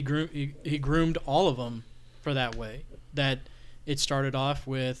 they said he groomed all of them for that way. That it started off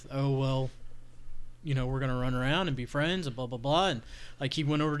with, we're going to run around and be friends and blah, blah, blah. And, like, he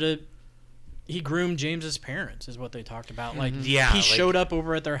groomed James's parents is what they talked about. Like, he showed up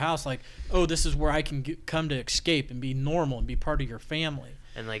over at their house like, this is where I can come to escape and be normal and be part of your family.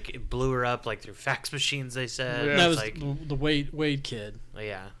 And, like, it blew her up, like, through fax machines, they said. Yeah. That was like, the Wade kid.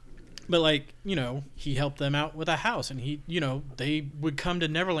 Yeah. But, like, he helped them out with a house. And they would come to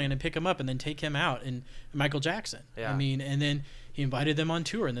Neverland and pick him up and then take him out. And Michael Jackson. Yeah. I mean, and then he invited them on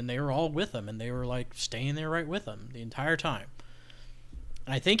tour. And then they were all with him. And they were, like, staying there right with him the entire time.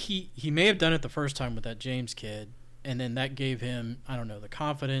 And I think he may have done it the first time with that James kid. And then that gave him, I don't know, the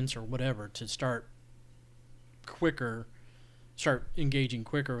confidence or whatever to start engaging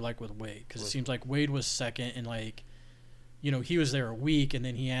quicker, like with Wade. Because it seems like Wade was second and, like, he was there a week, and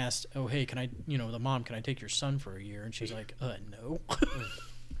then he asked, hey, can I, the mom, can I take your son for a year? And she's like, no.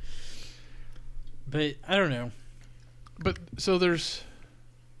 But I don't know. But so there's...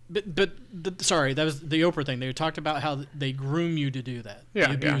 Sorry, that was the Oprah thing. They talked about how they groom you to do that. Yeah,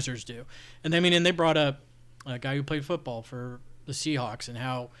 the abusers do. And and they brought up a guy who played football for the Seahawks and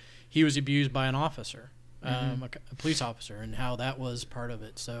how he was abused by an officer, a police officer, and how that was part of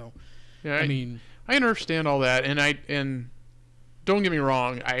it. So, yeah, I mean, I understand all that, and don't get me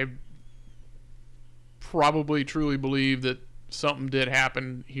wrong, I probably truly believe that something did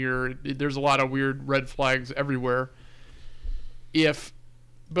happen here. There's a lot of weird red flags everywhere.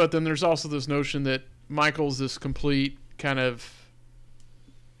 But then there's also this notion that Michael's this complete kind of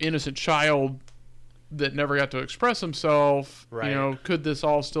innocent child that never got to express himself. Right. Could this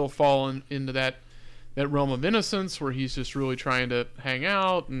all still fall into that realm of innocence where he's just really trying to hang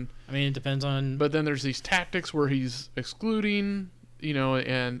out? And I mean, it depends on... But then there's these tactics where he's excluding,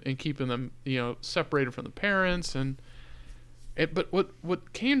 and keeping them, separated from the parents. But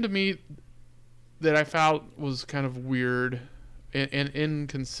what came to me that I found was kind of weird and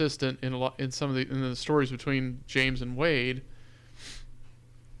inconsistent in some of the stories between James and Wade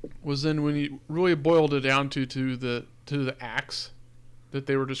was then when you really boiled it down to the acts that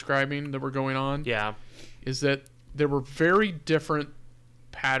they were describing that were going on. Yeah. Is that there were very different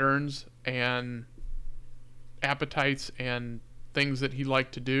patterns and appetites and things that he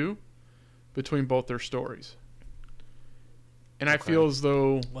liked to do between both their stories. And I feel as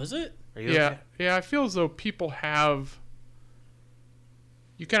though... Was it? Are you okay? Yeah, I feel as though people have...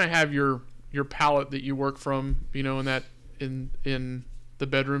 You kind of have your palette that you work from, in the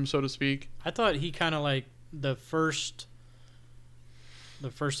bedroom, so to speak. I thought he kind of like the first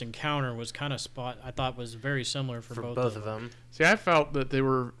encounter was kind of I thought was very similar for both of them. See, I felt that they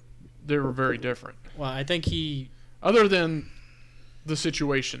were very different. Well, I think other than the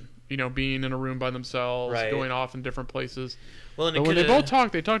situation, being in a room by themselves, right, going off in different places. Well, and but when they both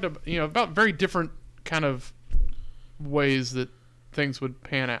talked, about very different kind of ways that things would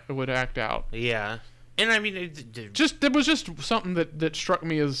act out. Yeah. And I mean, there was just something that struck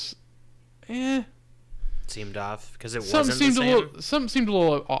me as, seemed off because it wasn't the same. Something seemed a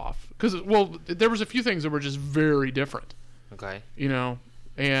little off because there was a few things that were just very different. Okay.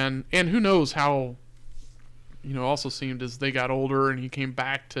 And who knows how. Also seemed as they got older and he came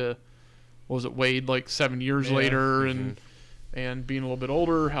back to, what was it, Wade, like 7 years later, and being a little bit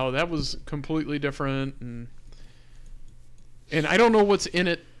older, how that was completely different, and I don't know what's in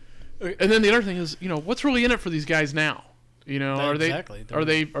it. And then the other thing is, what's really in it for these guys now? Are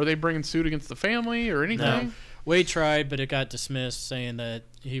they bringing suit against the family or anything? No. Wade tried, but it got dismissed, saying that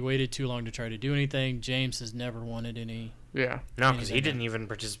he waited too long to try to do anything. James has never wanted any. Yeah. No, because he didn't even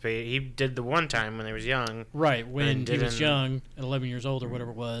participate. He did the one time when he was young. Right, when he was young, 11 years old or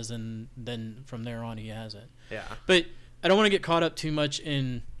whatever it was, and then from there on he hasn't. Yeah. But I don't want to get caught up too much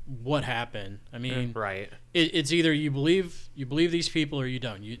in what happened. I mean, right. It's either you believe these people or you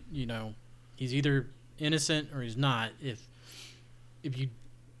don't. He's either innocent or he's not. If you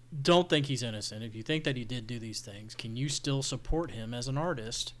don't think he's innocent, if you think that he did do these things, can you still support him as an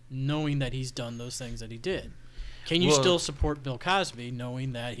artist knowing that he's done those things that he did? Can you still support Bill Cosby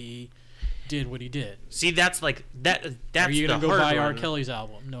knowing that he did what he did? See, that's like that. That's are you the gonna go hard buy one. R. Kelly's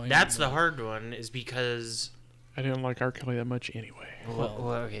album? That's the hard one, is because I didn't like R. Kelly that much anyway.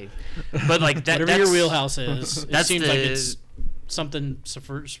 Well, okay, but like that, whatever your wheelhouse is, it seems like it's something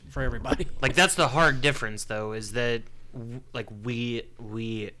for everybody. Like that's the hard difference, though, is that like we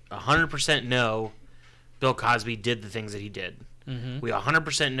 100% know Bill Cosby did the things that he did. Mm-hmm. We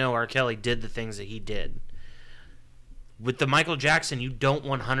 100% know R. Kelly did the things that he did. With the Michael Jackson, you don't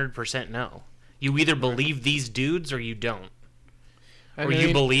 100% know. You either believe these dudes or you don't. Or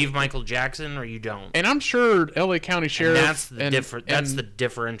you believe Michael Jackson or you don't. And I'm sure L.A. County Sheriff that's the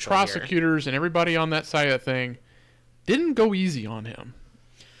differential prosecutors here. And everybody on that side of that thing didn't go easy on him.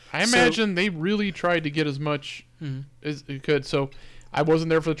 I imagine they really tried to get as much as they could. So I wasn't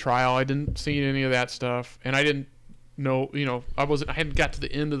there for the trial. I didn't see any of that stuff. And I didn't know, I hadn't got to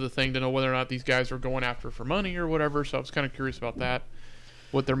the end of the thing to know whether or not these guys were going after for money or whatever. So I was kind of curious about that,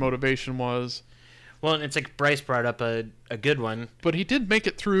 what their motivation was. Well, and it's like Bryce brought up a good one. But he did make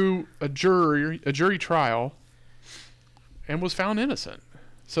it through a jury trial and was found innocent.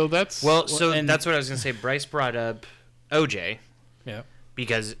 So that's... that's what I was going to say. Bryce brought up OJ. Yeah.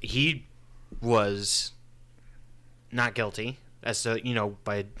 Because he was not guilty,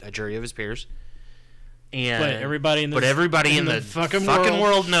 by a jury of his peers. And but everybody in the fucking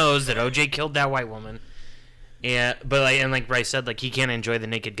world knows that OJ killed that white woman. And like Bryce said, like he can't enjoy the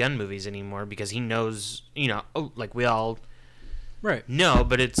Naked Gun movies anymore because he knows, like we all know,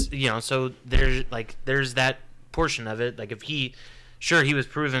 but it's so there's that portion of it. Like if he was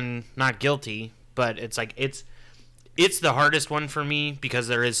proven not guilty, but it's like it's the hardest one for me because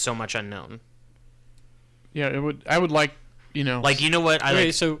there is so much unknown. Yeah, I would like like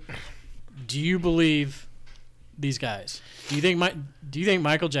what so do you believe these guys? Do you think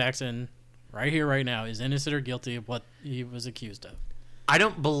Michael Jackson right here, right now, is innocent or guilty of what he was accused of? I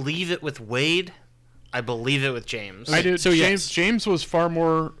don't believe it with Wade. I believe it with James. I do. So James was far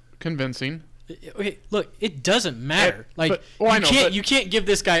more convincing. Okay, look, it doesn't matter. You can't give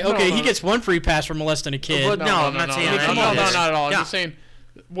this guy. No. He gets one free pass for molesting a kid. Well, I'm not saying that. No, not at all. I'm just saying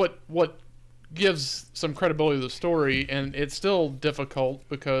what gives some credibility to the story, and it's still difficult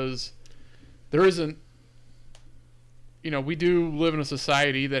because there isn't. We do live in a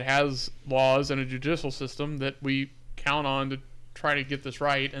society that has laws and a judicial system that we count on to try to get this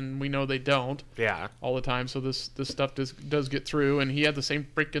right, and we know they don't. Yeah. All the time. So this stuff does get through, and he had the same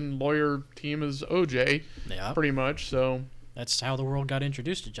freaking lawyer team as OJ. Yeah. Pretty much. So that's how the world got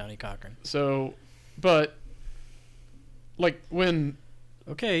introduced to Johnny Cochran. So, but like when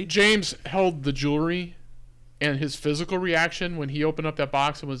James held the jewelry, and his physical reaction when he opened up that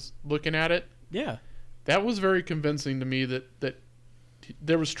box and was looking at it. Yeah. That was very convincing to me that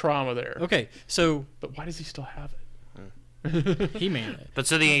there was trauma there. Okay, so... But why does he still have it? He made it. But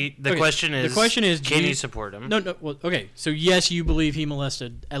so the question is... The question is... Can you support him? No, well, okay. So yes, you believe he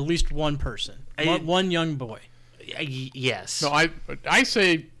molested at least one person. One young boy. Yes. No, I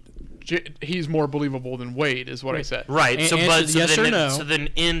say he's more believable than Wade, is what I said. Right. Yes or no. So then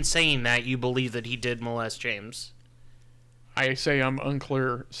in saying that, you believe that he did molest James? I say I'm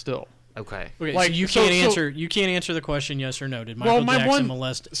unclear still. Okay. Like so you can't answer the question yes or no. Did Michael Jackson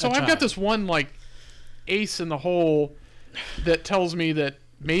molest a child? I've got this one ace in the hole that tells me that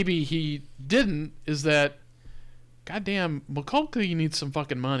maybe he didn't. Is that goddamn Macaulay needs some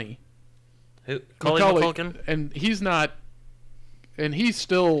fucking money. Who? Macaulay? And he's not. And he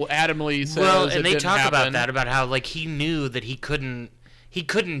still adamantly says and they talk happen. about that, about how he knew that he couldn't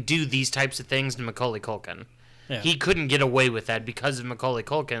do these types of things to Macaulay Culkin. Yeah. He couldn't get away with that because of Macaulay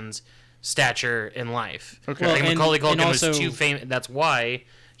Culkin's stature in life. Okay. Well, Macaulay Culkin was too famous. That's why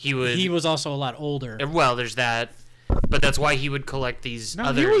he would. He was also a lot older. Well, there's that, but that's why he would collect these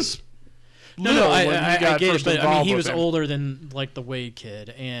other. He was. I get it, but he was older than the Wade kid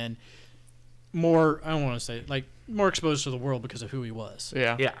and more. I don't want to say more exposed to the world because of who he was.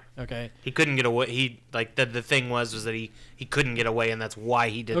 Yeah. Yeah. Okay. He couldn't get away. The thing was that he couldn't get away, and that's why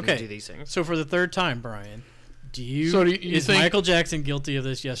he didn't do these things. So for the third time, Brian. Is Michael Jackson guilty of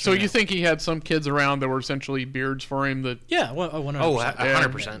this? Yes. So or no? you think he had some kids around that were essentially beards for him? That 100%.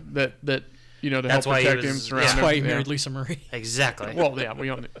 100%. That to That's help why protect him. That's why he married Lisa Marie. Exactly. Well,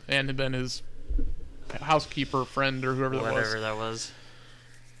 yeah, and then his housekeeper friend or whoever that was.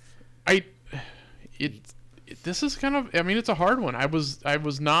 This is kind of. I mean, it's a hard one. I was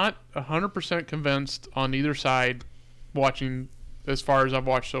not 100% convinced on either side, watching as far as I've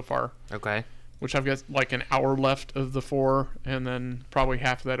watched so far. Okay. Which I've got an hour left of the 4, and then probably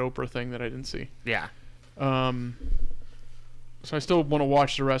half of that Oprah thing that I didn't see. Yeah. So I still want to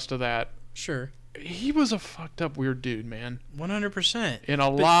watch the rest of that. Sure. He was a fucked up weird dude, man. 100%. In a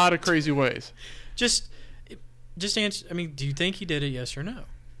lot of crazy ways. Just answer. I mean, do you think he did it? Yes or no?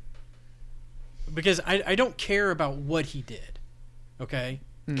 because I don't care about what he did. Okay?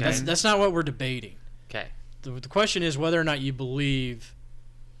 That's not what we're debating. Okay. The question is whether or not you believe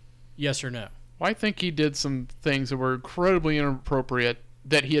yes or no. Well, I think he did some things that were incredibly inappropriate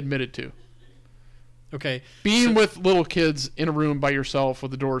that he admitted to. Okay. Being with little kids in a room by yourself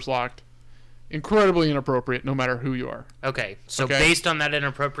with the doors locked, incredibly inappropriate no matter who you are. Okay. So based on that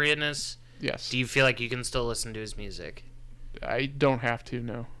inappropriateness, yes. Do you feel like you can still listen to his music? I don't have to,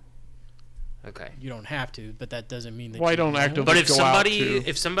 no. Okay. You don't have to, but that doesn't mean that I don't actively But if go somebody out to,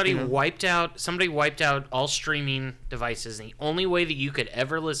 if somebody wiped out all streaming devices, and the only way that you could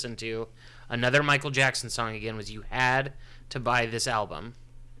ever listen to another Michael Jackson song again was you had to buy this album.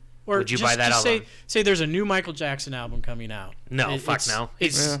 Or would you buy that album? Say there's a new Michael Jackson album coming out. No, no.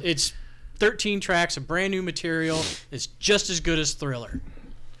 It's 13 tracks of brand new material. It's just as good as Thriller.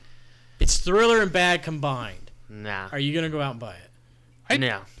 It's Thriller and Bad combined. Nah. Are you gonna go out and buy it?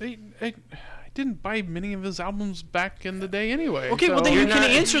 No. I didn't buy many of his albums back in the day anyway. Okay, so. well then you can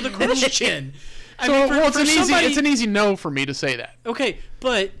answer the question. It's an easy no for me to say that. Okay,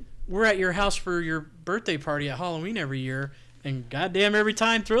 but we're at your house for your birthday party at Halloween every year, and goddamn, every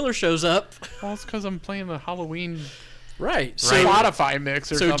time Thriller shows up. Well, it's because I'm playing the Halloween Spotify mix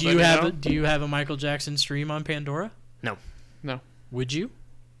or something. So do you have a Michael Jackson stream on Pandora? No. Would you?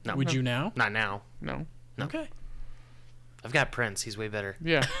 No. Would you now? Not now. No. Okay. I've got Prince. He's way better.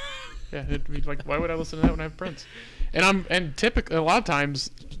 Yeah. Yeah, it'd be like, why would I listen to that when I have Prince? And typically, a lot of times,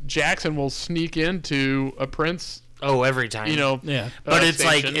 Jackson will sneak into a Prince. Oh, every time. Yeah. But it's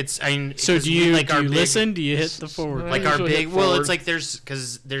station. like So do you big, listen? Do you hit the forward? Like I our usually big. hit Well, forward. it's like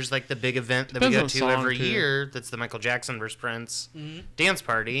there's like the big event that Depends we on go the to song, every too. year. That's the Michael Jackson versus Prince dance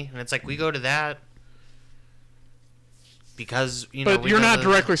party, and it's like we go to that because But you're not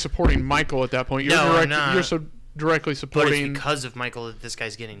directly supporting Michael at that point. You're No, I'm not. You're so directly But supporting. it's because of Michael that this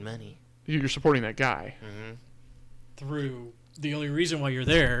guy's getting money. You're supporting that guy. Through the only reason why you're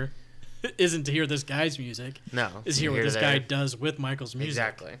there isn't to hear this guy's music. No, Is hear what this guy does with Michael's music.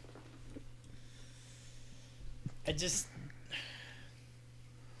 Exactly.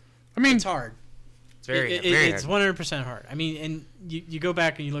 I mean, It's hard. It's very It's hard. 100% hard. I mean, and you go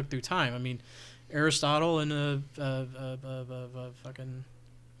back and you look through time. I mean, Aristotle and fucking Look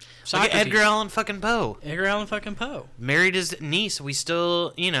at Socrates. Edgar Allan fucking Poe. Edgar Allan fucking Poe. Married his niece. We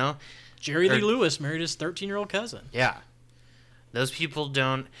still, Jerry Lee Lewis married his 13-year-old cousin. Yeah. Those people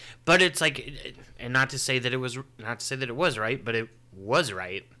don't. But it's like, and not to say that it was right, but it was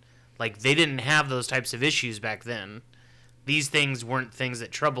right. Like, they didn't have those types of issues back then. These things weren't things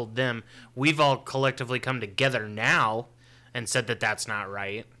that troubled them. We've all collectively come together now and said that that's not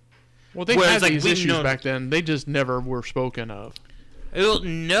right. well, they Whereas, had like, these we issues know- back then. They just never were spoken of. Well,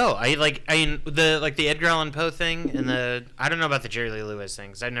 no, the Edgar Allan Poe thing and I don't know about the Jerry Lee Lewis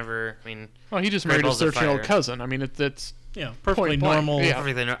things. Well, he just married his Balls of 13-year-old Fire. cousin. I mean, it's Perfectly Point blank. normal. Yeah.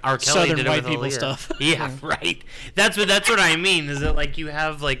 Perfectly R. Kelly Southern did it white with people Aaliyah. stuff. Yeah, right. That's what I mean. Is that like you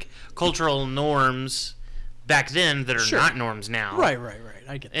have like cultural norms back then that are Sure. not norms now, Right.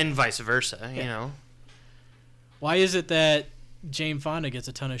 I get that. and vice versa. You know, Why is it that Jane Fonda gets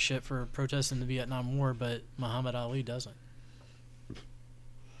a ton of shit for protesting the Vietnam War, but Muhammad Ali doesn't?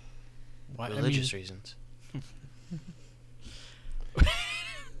 Why? religious reasons.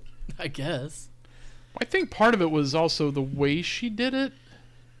 I guess. I think part of it was also the way she did it.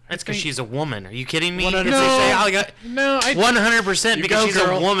 That's because she's a woman. Are you kidding me? 100%. No, 100% You because go, she's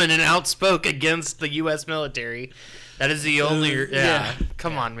girl. a woman and outspoke against the U.S. military. That is the only. yeah.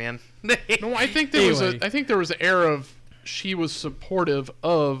 Come on, man. no, I think there Anyway. I think there was an air of she was supportive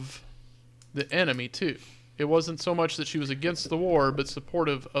of the enemy too. It wasn't so much that she was against the war, but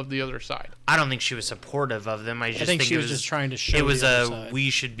supportive of the other side. I don't think she was supportive of them. I just think she it was just trying to show It was the other a side.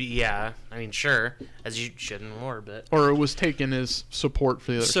 we should be. Yeah, I mean, sure, as you should in war, but Or it was taken as support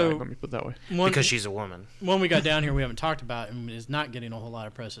for the other So- side. Let me put it that way. because she's a woman. One we got down here we haven't talked about and is not getting a whole lot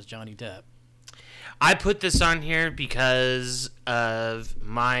of press is Johnny Depp. I put this on here because of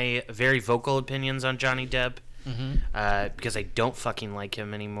my very vocal opinions on Johnny Depp. Because I don't fucking like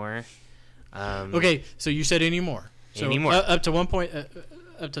him anymore. Okay, so you said anymore. So Anymore. Up to one point,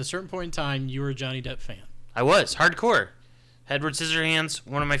 up to a certain point in time, you were a Johnny Depp fan. I was hardcore. Edward Scissorhands,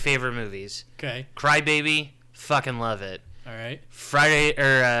 one of my favorite movies. Okay, Crybaby, fucking love it. all right.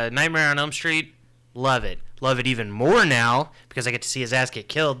 Nightmare on Elm Street, love it. Love it even more now because I get to see his ass get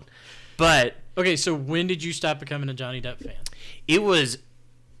killed. But Okay, so when did you stop becoming a Johnny Depp fan? it was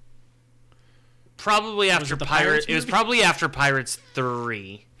probably after it the Pirates. Pirates It was movie? probably after Pirates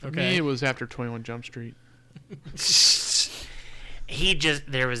 3. For Okay. me, it was after 21 Jump Street.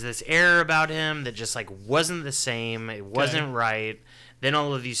 There was this air about him that just like wasn't the same. It wasn't right. Then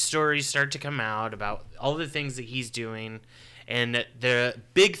all of these stories start to come out about all the things that he's doing. And the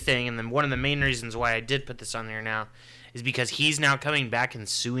big thing, and then one of the main reasons why I did put this on there now, is because he's now coming back and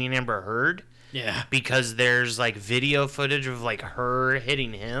suing Amber Heard. Yeah. Because there's, like, video footage of, like, her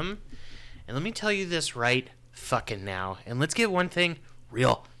hitting him. And let me tell you this right fucking now. And let's get one thing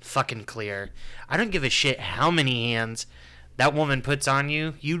real fucking clear. I don't give a shit how many hands that woman puts on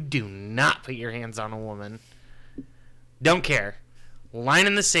you. You do not put your hands on a woman. Don't care. Line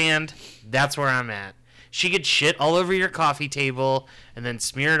in the sand, that's where I'm at. She could shit all over your coffee table and then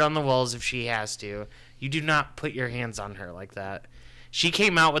smear it on the walls if she has to. You do not put your hands on her like that. She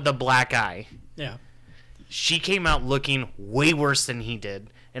came out with a black eye. Yeah. She came out looking way worse than he did.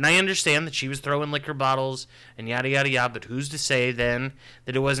 And I understand that she was throwing liquor bottles and yada, yada, yada, but who's to say then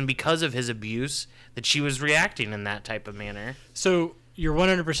that it wasn't because of his abuse that she was reacting in that type of manner? So you're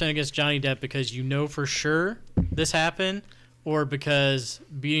 100% against Johnny Depp because you know for sure this happened, or because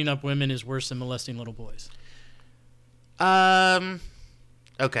beating up women is worse than molesting little boys?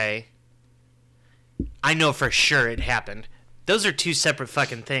 Okay. I know for sure it happened. Those are two separate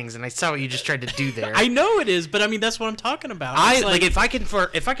fucking things, and I saw what you just tried to do there. I know it is, but I mean that's what I'm talking about. It's like if I can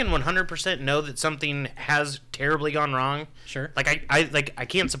 100% know that something has terribly gone wrong, sure. Like I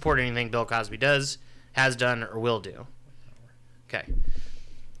can't support anything Bill Cosby does, has done, or will do. Okay.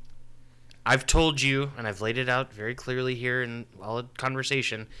 I've told you, and I've laid it out very clearly here in a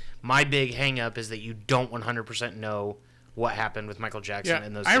conversation, my big hang-up is that you don't 100% know what happened with Michael Jackson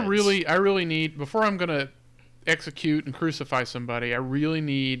and those I kids. I really need, before I'm going to execute and crucify somebody, I really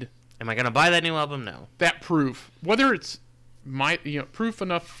need... Am I going to buy that new album? No. That proof. Whether it's proof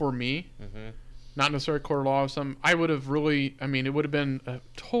enough for me, not necessarily court of law or something, I would have really... I mean, it would have been a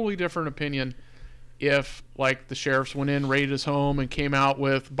totally different opinion if, like, the sheriffs went in, raided his home, and came out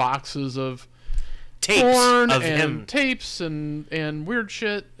with boxes of tapes porn of and him. tapes and weird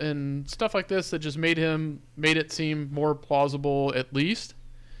shit and stuff like this that just made it seem more plausible at least.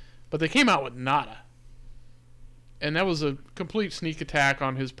 But they came out with nada. And that was a complete sneak attack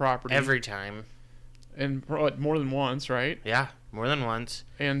on his property. Every time. And more than once, right? Yeah, more than once.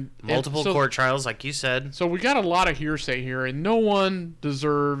 And multiple court trials, like you said. So we got a lot of hearsay here, and no one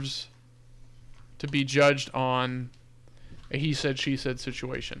deserves to be judged on a he said, she said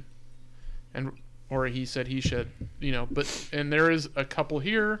situation. Or a he said, he should, and there is a couple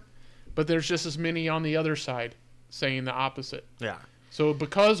here, but there's just as many on the other side saying the opposite. Yeah. So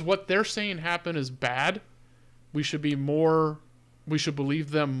because what they're saying happened is bad, we should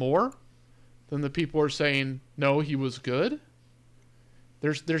believe them more than the people are saying, no, he was good.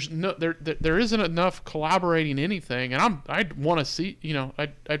 There isn't enough collaborating anything, and I'd want to see,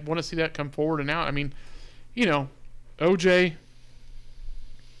 I'd want to see that come forward and out. I mean, OJ,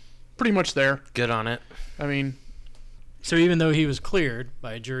 pretty much there. Good on it. I mean, so even though he was cleared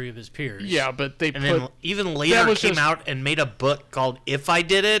by a jury of his peers, yeah, but then even later came out and made a book called "If I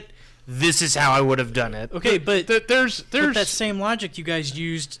Did It, This Is How I Would Have Done It." Okay, but there's that same logic you guys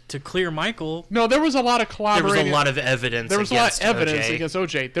used to clear Michael. No, there was a lot of collaborating. There was a lot of evidence. There was a lot of evidence against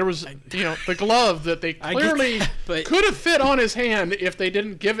OJ. There was, the glove that they clearly could have fit on his hand if they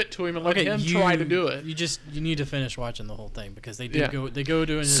didn't give it to him and let him try to do it. You need to finish watching the whole thing because they go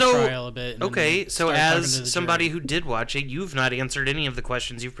to his so, trial a bit. And so as somebody who did watch it, you've not answered any of the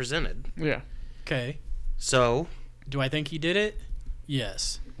questions you've presented. Yeah. Okay. So, do I think he did it?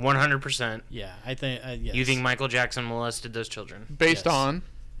 Yes. 100%. Yeah, I think. Yes. You think Michael Jackson molested those children? Based on?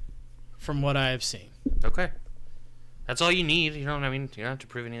 From what I have seen. Okay. That's all you need. You don't have to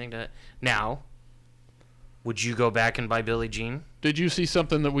prove anything to that. Now, would you go back and buy Billie Jean? Did you see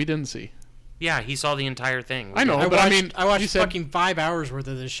something that we didn't see? Yeah, he saw the entire thing. I know, I watched fucking 5 hours worth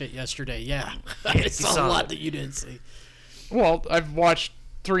of this shit yesterday. Yeah. I saw a lot that you didn't see. Well, I've watched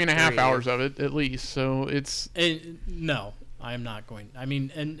 3.5 hours of it at least, so it's... No. I am not going. I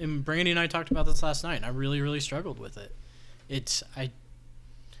mean, and Brandy and I talked about this last night. And I really, really struggled with it.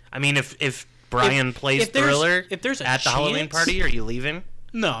 I mean, if Brian plays Thriller at the Halloween party, are you leaving?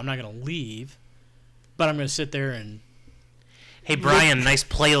 No, I'm not going to leave. But I'm going to sit there and. Hey Brian, nice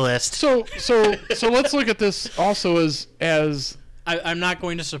playlist. So let's look at this also as I'm not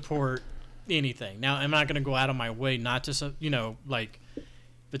going to support anything. Now, I'm not going to go out of my way not to, like,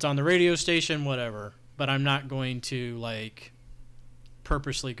 if it's on the radio station, whatever. But I'm not going to, like,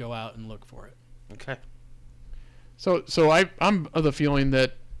 purposely go out and look for it. Okay. So I'm of the feeling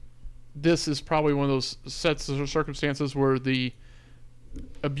that this is probably one of those sets of circumstances where the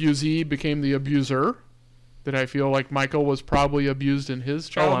abusee became the abuser. That I feel like Michael was probably abused in his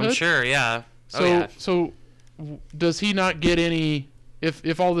childhood. Oh, I'm sure, yeah. So does he not get any...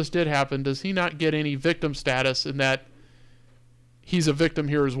 If all this did happen, does he not get any victim status in that he's a victim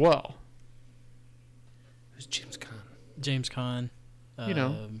here as well. Who's James Caan? James Caan. You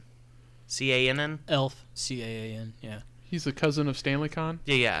know. C-A-N-N? Elf. C-A-A-N, yeah. He's the cousin of Stanley Caan.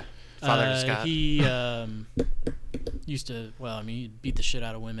 Yeah. Father to Scott. He used to, he beat the shit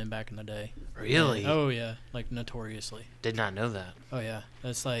out of women back in the day. Really? Oh, yeah. Like, notoriously. Did not know that. Oh, yeah.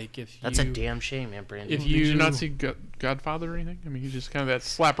 That's like That's a damn shame, man, Brandon. Did you not see Godfather or anything? I mean, he's just kind of that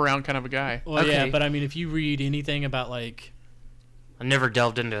slap around kind of a guy. Well, Okay. yeah, but I mean, if you read anything about, like... I never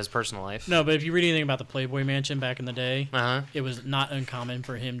delved into his personal life. No, but if you read anything about the Playboy Mansion back in the day, Uh-huh. it was not uncommon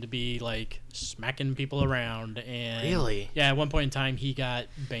for him to be, like, smacking people around. And Really? Yeah, at one point in time, he got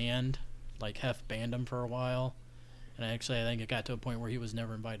banned. Like, Hef banned him for a while. And actually, I think it got to a point where he was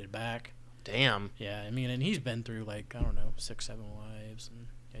never invited back. Damn. Yeah, I mean, and he's been through, like, I don't know, 6, 7 wives. And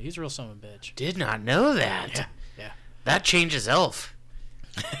yeah, he's a real son of a bitch. Did not know that. Yeah. That changes Elf.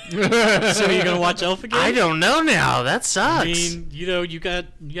 So you're gonna watch Elf again? I don't know now. That sucks. I mean, you got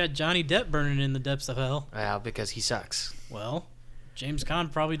Johnny Depp burning in the depths of hell. Well, because he sucks. Well, James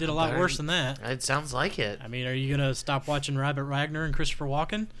Caan probably did a lot worse than that. It sounds like it. I mean, are you gonna stop watching Robert Wagner and Christopher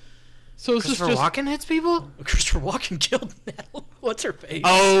Walken? So is this Christopher just Walken hits people? Christopher Walken killed Natalie. What's her face?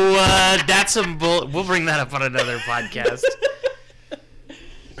 Oh, that's some bull. We'll bring that up on another podcast.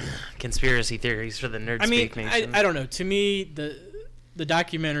 Conspiracy theories for the Nerdspeak Nation. I don't know. To me, the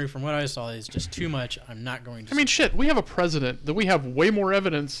documentary, from what I saw, is just too much. I'm not going to. I mean, shit. We have a president that we have way more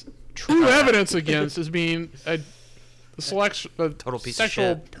evidence, true evidence against, as being a Total piece of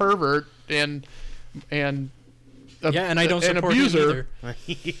sexual shit. pervert and and I don't an support abuser. him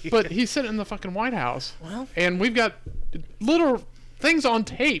either. But he's sitting in the fucking White House, Well, and we've got little things on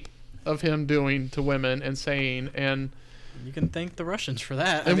tape of him doing to women and saying, and you can thank the Russians for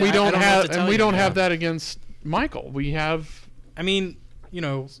that. and I mean, we don't I know have what to tell and we you. don't have that against Michael. We have I mean, you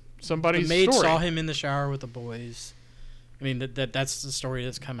know, somebody's the maid story. saw him in the shower with the boys. I mean, that's the story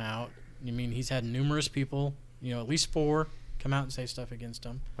that's come out. I mean, he's had numerous people, at least 4, come out and say stuff against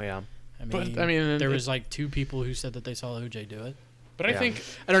him. Yeah. I mean, there was like 2 people who said that they saw OJ do it. But Yeah.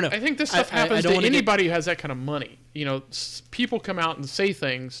 I don't know. I think this stuff I happens don't to wanna get- anybody who has that kind of money. People come out and say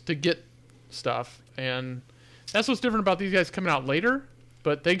things to get stuff, and that's what's different about these guys coming out later.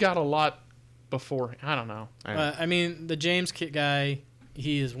 But they got a lot before. I don't know. I mean, the James Kit guy,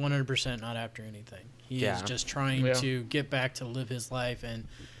 he is 100% not after anything. He is just trying to get back to live his life, and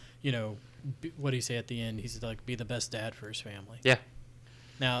what do you say at the end? He's like, be the best dad for his family. Yeah.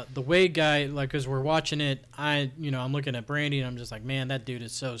 Now, the Wade guy, like, as we're watching it, I'm looking at Brandy, and I'm just like, man, that dude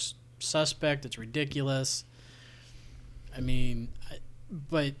is so suspect. It's ridiculous. I mean,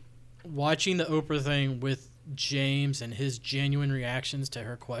 but watching the Oprah thing with James and his genuine reactions to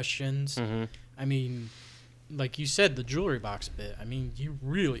her questions, Mm-hmm. I mean, like you said, the jewelry box bit, I mean, you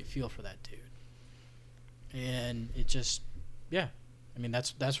really feel for that dude. And it just, I mean,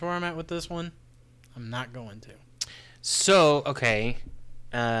 that's where I'm at with this one. I'm not going to. So, okay,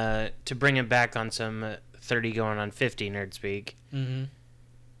 to bring it back on some 30 going on 50 Nerdspeak. Mm-hmm.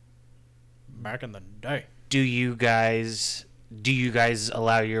 Back in the day. Do you guys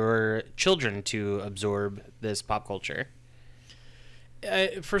allow your children to absorb this pop culture?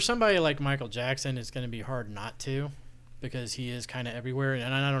 For somebody like Michael Jackson, it's going to be hard not to, because he is kind of everywhere.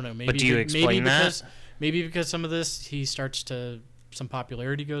 And I don't know, maybe. But do you explain that? Maybe because some of this, some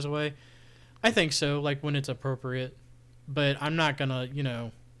popularity goes away. I think so, like when it's appropriate. But I'm not gonna,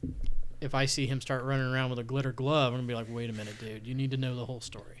 if I see him start running around with a glitter glove, I'm gonna be like, wait a minute, dude, you need to know the whole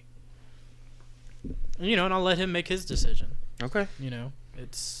story. And, and I'll let him make his decision. Okay.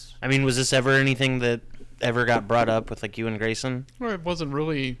 It's. I mean, was this ever anything that ever got brought up with like you and Grayson? Well, it wasn't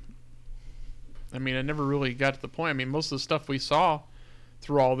really. I mean, I never really got to the point. I mean, most of the stuff we saw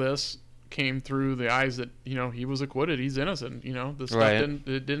through all this came through the eyes that he was acquitted. He's innocent. The stuff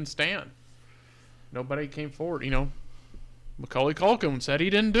didn't stand. Nobody came forward. Macaulay Culkin said he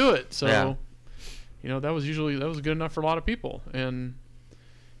didn't do it. So, that was good enough for a lot of people. And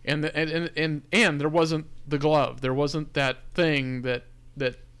there wasn't the glove. There wasn't that thing that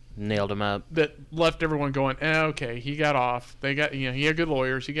Nailed him up. that left everyone going, okay, he got off. They got, he had good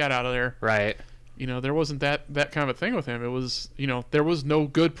lawyers. He got out of there. Right. There wasn't that kind of a thing with him. It was, there was no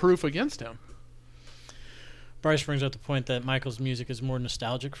good proof against him. Bryce brings up the point that Michael's music is more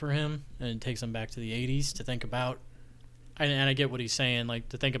nostalgic for him, and it takes him back to the 80s to think about. And I get what he's saying, like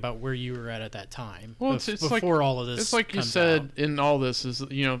to think about where you were at that time. Well, it's before like, all of this. It's like you comes said out. in all this is,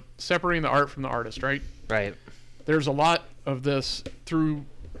 separating the art from the artist, right? Right. There's a lot of this through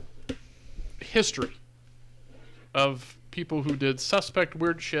history of people who did suspect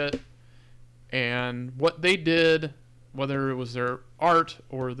weird shit, and what they did, whether it was their art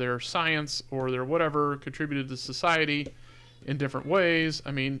or their science or their whatever, contributed to society, in different ways.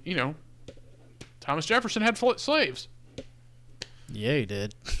 I mean, Thomas Jefferson had slaves. Yeah, he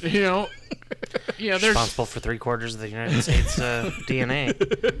did. Yeah, there's responsible for 3/4 of the United States DNA.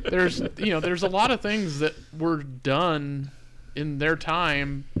 There's a lot of things that were done in their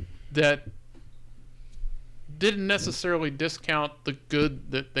time that didn't necessarily discount the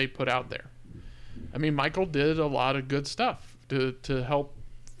good that they put out there. I mean, Michael did a lot of good stuff to help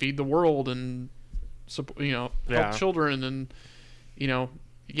feed the world and help children, and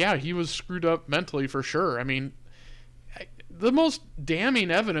he was screwed up mentally for sure. I mean, the most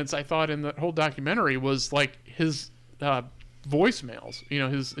damning evidence I thought in the whole documentary was like his voicemails.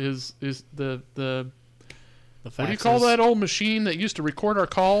 What do you call that old machine that used to record our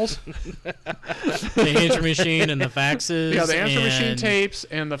calls? The answer machine and the faxes. Yeah, the answer machine tapes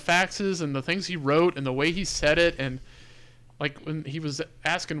and the faxes and the things he wrote and the way he said it, and like when he was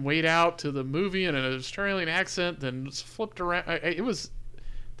asking Wade out to the movie in an Australian accent, then it's flipped around.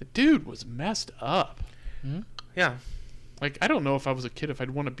 The dude was messed up. Mm-hmm. Yeah. Like, I don't know if I was a kid if I'd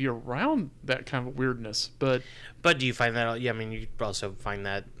want to be around that kind of weirdness, but do you find that? Yeah, I mean, you also find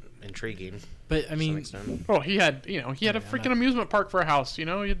that intriguing. But I mean, he had a freaking amusement park for a house. He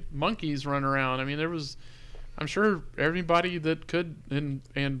had monkeys running around. I mean, I'm sure everybody that could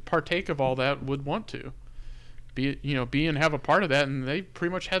and partake of all that would want to be and have a part of that, and they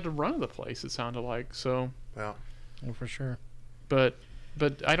pretty much had to run the place. It sounded like so. Well, for sure. But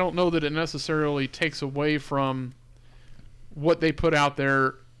I don't know that it necessarily takes away from what they put out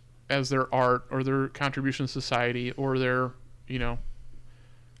there as their art or their contribution to society or their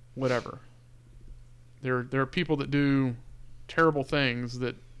whatever. There are people that do terrible things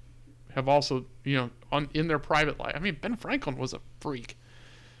that have also, in their private life. I mean, Ben Franklin was a freak.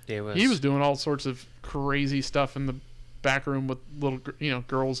 Yeah, he was doing all sorts of crazy stuff in the back room with little,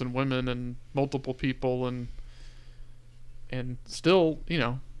 girls and women and multiple people, and still,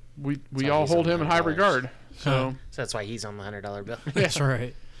 we all hold him in high regard. So that's why he's on the $100 bill. That's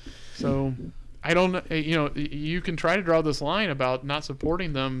right. So I don't know. You can try to draw this line about not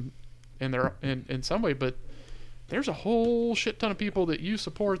supporting them in some way, but there's a whole shit ton of people that you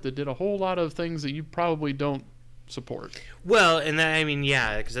support that did a whole lot of things that you probably don't support. Well, and that, I mean,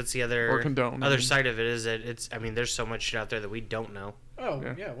 yeah, because that's the other or condone. Side of it is that it's. I mean, there's so much shit out there that we don't know. Oh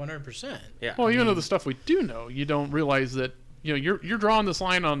yeah, 100%. Yeah. Well, even though the stuff we do know, you don't realize that you're drawing this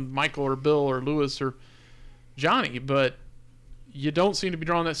line on Michael or Bill or Lewis or Johnny, but you don't seem to be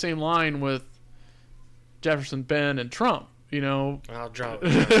drawing that same line with Jefferson, Ben, and Trump. I'll draw.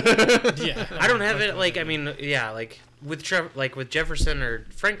 Yeah. I don't have it. Like, I mean, yeah, like with Jefferson or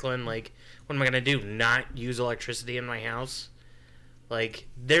Franklin, like, what am I gonna do? Not use electricity in my house? Like,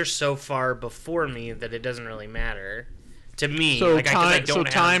 they're so far before me that it doesn't really matter to me. So like,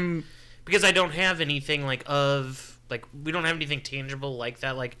 because I don't have anything we don't have anything tangible like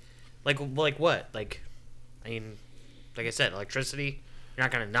that. Like what? Like, I mean, like I said, electricity. You're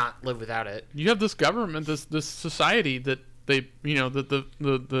not gonna not live without it. You have this government, this society that they, that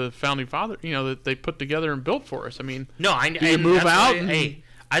the founding father, that they put together and built for us. I mean, no, I move out.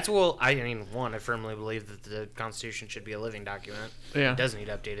 I firmly believe that the Constitution should be a living document. Yeah, it does need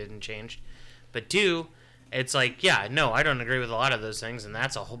updated and changed. But two, it's like, yeah, no, I don't agree with a lot of those things, and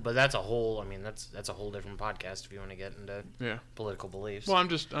that's a whole. I mean, that's a whole different podcast if you want to get into political beliefs. Well, I'm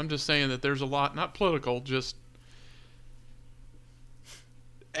just saying that there's a lot, not political, just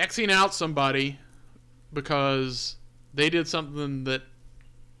Xing out somebody because they did something that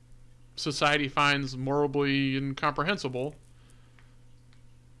society finds morally incomprehensible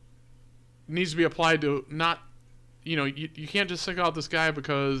needs to be applied to not, you can't just single out this guy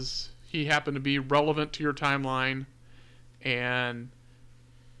because he happened to be relevant to your timeline and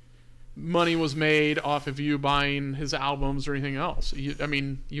money was made off of you buying his albums or anything else.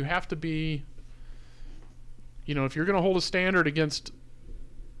 You have to be, if you're going to hold a standard against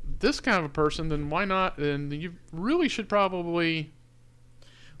this kind of a person, then why not? And you really should probably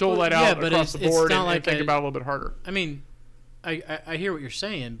dole that out across the board and think about it a little bit harder. I mean, I hear what you're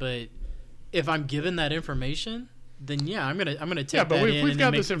saying, but if I'm given that information, then yeah, I'm gonna take that in. Yeah, but we've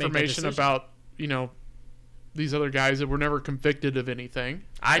got this information about these other guys that were never convicted of anything.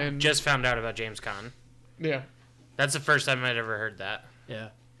 I just found out about James Caan. Yeah, that's the first time I'd ever heard that. Yeah,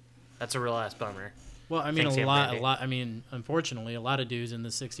 that's a real ass bummer. Well, I mean, a lot. I mean, unfortunately, a lot of dudes in the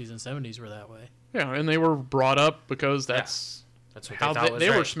 '60s and '70s were that way. Yeah, and they were brought up because that's what how they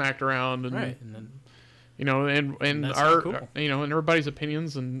were smacked around, and right. And then, and our cool. And everybody's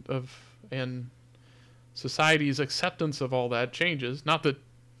opinions and society's acceptance of all that changes. Not that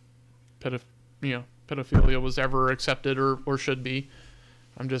pedophilia was ever accepted or should be.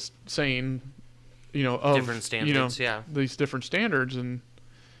 I'm just saying of different standards, yeah. these different standards, and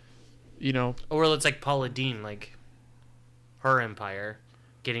Or it's like Paula Deen, like her empire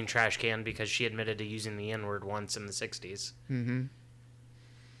getting trash canned because she admitted to using the N-word once in the 60s. Mm-hmm.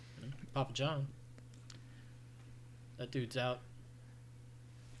 Papa John. That dude's out.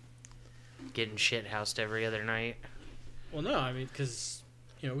 Getting shit-housed every other night. Well, no, I mean, because,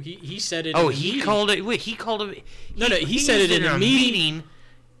 he said it Oh, in a meeting. he called it... No, he said it in a meeting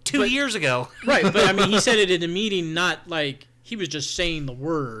 2 years ago. Right, but I mean, he said it in a meeting, not like he was just saying the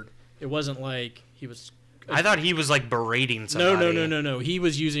word. It wasn't like he was... I thought he was, like, berating somebody. No. He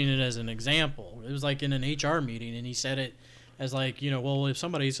was using it as an example. It was like in an HR meeting, and he said it as like, well, if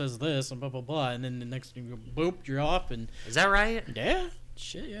somebody says this and blah, blah, blah, and then the next thing, boop, you're off. And is that right? Yeah.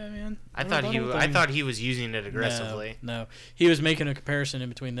 Shit, yeah, man. I thought he was using it aggressively. No. He was making a comparison in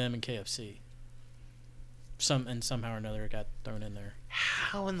between them and KFC. Somehow or another it got thrown in there.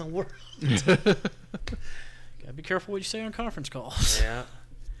 How in the world? Gotta be careful what you say on conference calls. Yeah.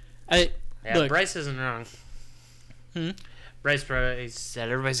 Look, Bryce isn't wrong. Bryce probably said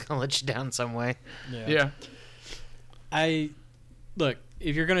everybody's gonna let you down some way. Yeah. Look,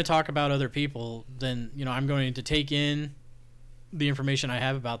 if you're going to talk about other people, then I'm going to take in the information I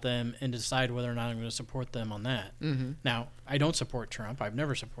have about them and decide whether or not I'm going to support them on that. Mm-hmm. Now, I don't support Trump. I've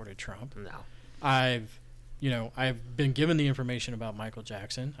never supported Trump. No. I've been given the information about Michael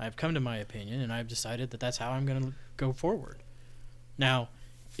Jackson. I've come to my opinion, and I've decided that that's how I'm going to go forward. Now,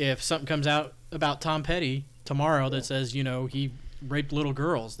 if something comes out about Tom Petty tomorrow that says, he raped little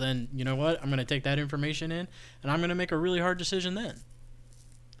girls, then you know what? I'm going to take that information in, and I'm going to make a really hard decision then.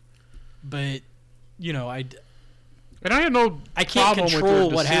 But, and I have no I can't problem control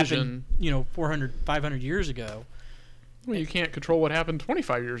with what your decision. happened, 400, 500 years ago. Well, you can't control what happened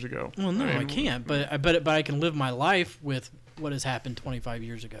 25 years ago. Well, no, I can't. But I can live my life with what has happened 25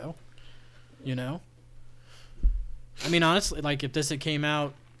 years ago. I mean, honestly, like if this had came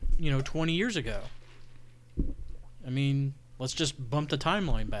out, 20 years ago. I mean, let's just bump the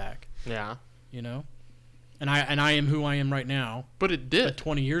timeline back. Yeah. And I am who I am right now. But it did. But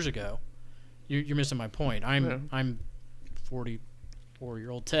 20 years ago. You're missing my point. I'm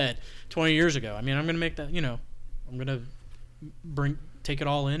 44-year-old Ted. 20 years ago. I mean, I'm going to make that, I'm going to take it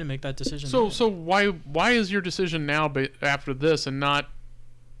all in and make that decision. So why is your decision now after this and not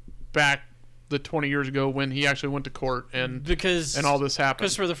back the 20 years ago when he actually went to court and all this happened?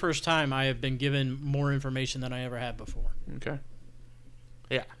 Because for the first time, I have been given more information than I ever had before. Okay.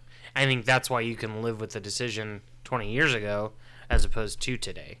 Yeah. I think that's why you can live with the decision 20 years ago as opposed to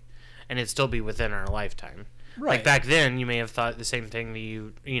today. And it'd still be within our lifetime. Right. Like back then, you may have thought the same thing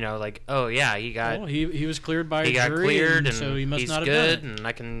that like, oh yeah, he was cleared by a jury, got cleared, and so he must he's not have good, done it. and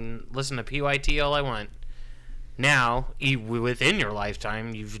I can listen to PYT all I want. Now, within your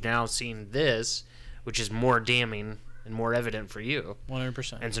lifetime, you've now seen this, which is more damning and more evident for you.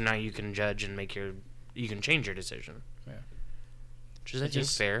 100%. And so now you can judge and you can change your decision. Yeah. Which is, I think,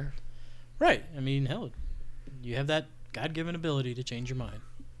 fair. Right. I mean, hell, you have that God-given ability to change your mind.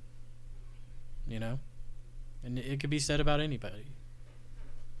 And it could be said about anybody.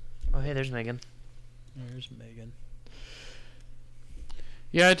 Oh, hey, there's Megan. There's Megan.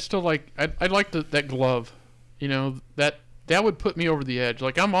 Yeah, I'd still like. I'd like that glove. That would put me over the edge.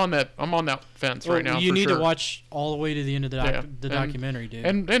 Like I'm on that fence right now. You need to watch all the way to the end of the documentary, dude.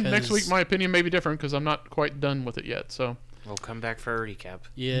 And next week my opinion may be different because I'm not quite done with it yet. So we'll come back for a recap.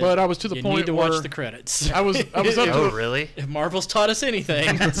 Yeah, but I was to the point you need to where watch the credits. I was up oh, to really? If Marvel's taught us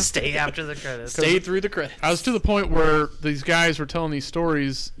anything, stay after the credits. Stay through the credits. I was to the point where these guys were telling these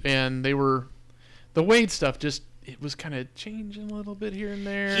stories, and the Wade stuff it was kind of changing a little bit here and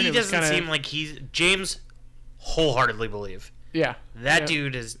there. He and doesn't seem like James wholeheartedly believe. Yeah. That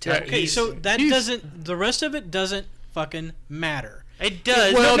dude is... Okay, so the rest of it doesn't fucking matter. It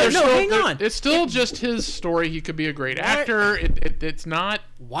does. Well, hang on. It's still just his story. He could be a great actor. It's not...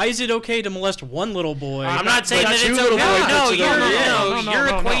 Why is it okay to molest one little boy? I'm not saying that it's okay. No, you're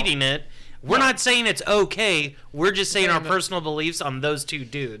equating it. We're not saying it's okay. We're just saying our personal beliefs on those two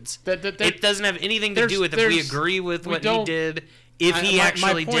dudes. It doesn't have anything to do with if we agree with what he did. If he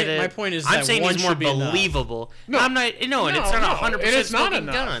actually did it, my point is, I'm saying he's more believable. No, I'm not. No, and it's not 100% smoking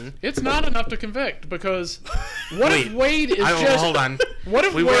gun. It's not enough to convict because what if Wade is just? Hold on. What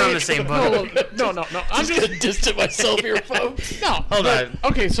if we were on the same boat? No. I'm just gonna distance myself here, folks. No, hold on.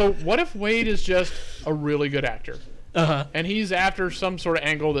 Okay, so what if Wade is just a really good actor? And he's after some sort of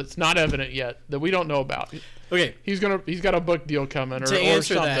angle that's not evident yet that we don't know about. Okay, he's got a book deal coming or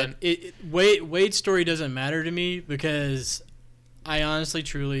something. Wade's story doesn't matter to me because I honestly,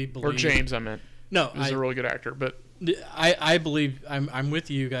 truly believe. Or James, I meant. No, he's a really good actor, but I believe I'm with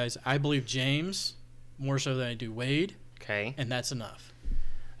you guys. I believe James more so than I do Wade, Okay. and that's enough.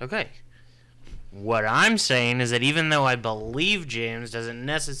 Okay. What I'm saying is that even though I believe James doesn't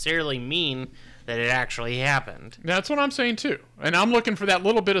necessarily mean that it actually happened. That's what I'm saying too. And I'm looking for that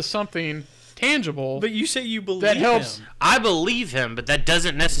little bit of something tangible. But you say you believe that helps. him. I believe him, but that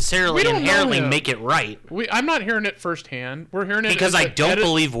doesn't necessarily We don't know inherently him. make it right. I'm not hearing it firsthand. We're hearing it Because as I a don't edit-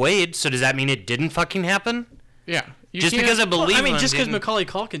 believe Wade, so does that mean it didn't fucking happen? Yeah. You Just can't- because I believe I mean, him just because didn't- Macaulay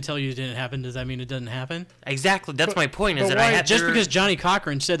Culkin can tell you it didn't happen, does that mean it doesn't happen? Exactly. That's my point. Is but that I why- had Just to- because Johnny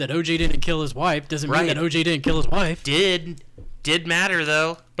Cochran said that OJ didn't kill his wife doesn't mean Right. that OJ didn't kill his wife. did matter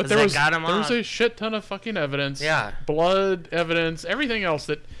though. But 'cause there that was got him there was off. a shit ton of fucking evidence. Yeah. Blood evidence, everything else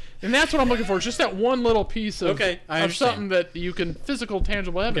and that's what I'm looking for. Just that one little piece of Okay, I of understand. something that you can physical,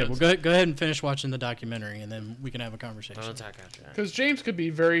 tangible Okay, evidence. well, go ahead and finish watching the documentary, and then we can have a conversation. We'll talk after that. Because James could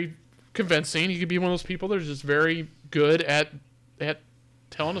be very convincing. He could be one of those people that are just very good at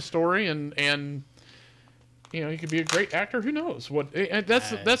telling a story, and he could be a great actor. Who knows what? And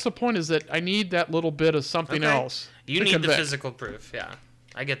that's the point. Is that I need that little bit of something Okay. else. You to need the convict. physical proof. Yeah,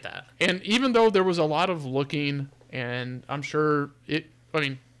 I get that. And even though there was a lot of looking, and I'm sure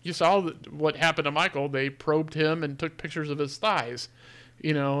you saw what happened to Michael. They probed him and took pictures of his thighs,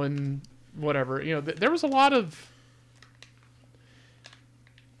 and whatever. There was a lot of,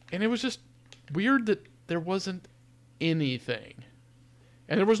 and it was just weird that there wasn't anything,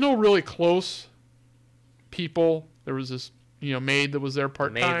 and there was no really close people. There was this, maid that was there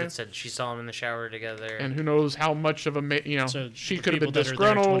part Maid time, that said she saw him in the shower together. and who knows how much of a So she the could have been people that are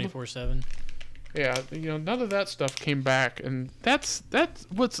there disgruntled. 24/7. Yeah, none of that stuff came back, and that's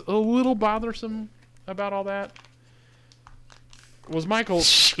what's a little bothersome about all that. Was Michael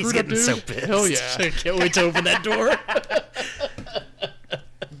She's screwed up getting dude? so pissed. Hell yeah! I can't wait to open that door.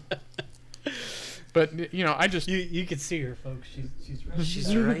 But I just You can see her, folks. She's right.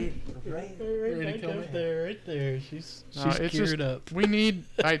 She's right. right kill me? up there, right there. She's it's geared just, up. we need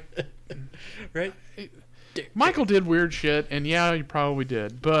Right. Michael did weird shit, and yeah, he probably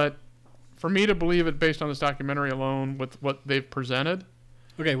did. But for me to believe it based on this documentary alone, with what they've presented,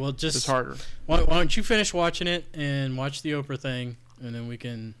 Okay, well, it's just harder. why don't you finish watching it and watch the Oprah thing, and then we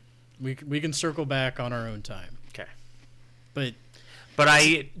can circle back on our own time. Okay. But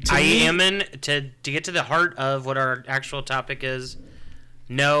I me- am in to get to the heart of what our actual topic is.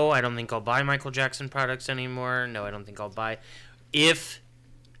 No, I don't think I'll buy Michael Jackson products anymore. No, I don't think I'll buy. If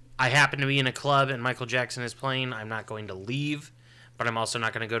I happen to be in a club and Michael Jackson is playing, I'm not going to leave, but I'm also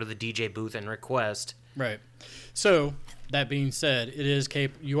not going to go to the DJ booth and request. right. So that being said,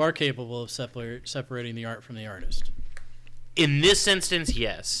 you are capable of separating the art from the artist. In this instance,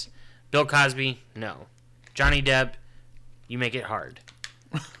 yes. Bill Cosby, no. Johnny Depp, you make it hard.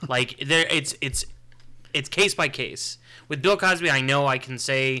 Like it's case by case. With Bill Cosby, I know I can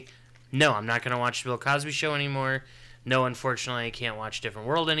say, no, I'm not going to watch the Bill Cosby Show anymore. No, unfortunately, I can't watch Different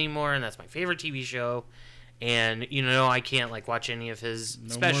World anymore, and that's my favorite TV show. And I can't watch any of his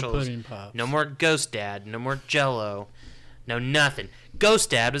specials. More Pudding Pops. No more Ghost Dad. No more Jello. No nothing. Ghost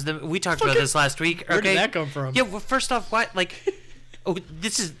Dad was we talked about this last week. Where okay? did that come from? Yeah. Well, first off, what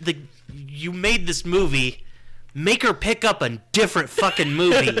this is you made this movie. Make her pick up a different fucking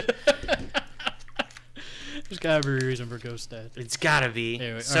movie. There's gotta be a reason for Ghost Dad. It's gotta be.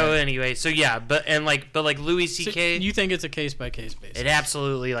 Anyway, So alright. anyway, so yeah, but Louis So C.K. you think it's a case by case basis? It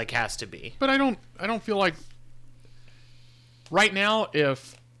absolutely has to be. But I don't feel like right now,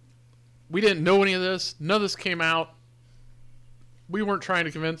 if we didn't know any of this, none of this came out, we weren't trying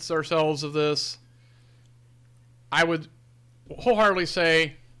to convince ourselves of this, I would wholeheartedly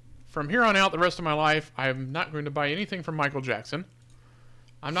say, from here on out, the rest of my life, I'm not going to buy anything from Michael Jackson.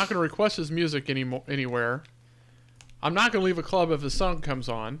 I'm not going to request his music anywhere. I'm not going to leave a club if his song comes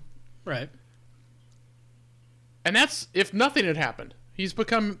on. Right. And that's if nothing had happened. He's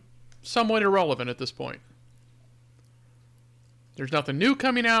become somewhat irrelevant at this point. There's nothing new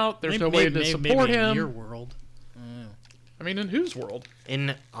coming out. There's no way to support maybe him. in your world. I mean, in whose world? He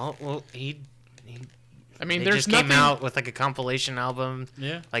There's just nothing. came out with a compilation album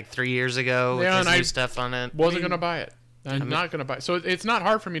Yeah. 3 years ago with Yeah, his and new I stuff on it. Wasn't going to buy it. I'm not going to buy it. So it's not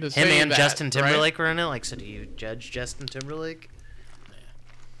hard for me to say Him and that, Justin right? Timberlake were in it. So do you judge Justin Timberlake?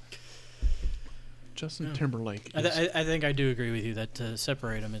 Justin Timberlake. I think I do agree with you that to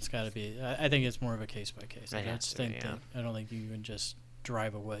separate them, it's got to be. I think it's more of a case by case. It has to be, yeah. I don't think you can just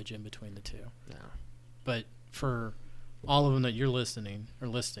drive a wedge in between the two. No. But for all of them that you're listing,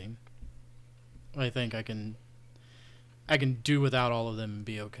 I think I can do without all of them and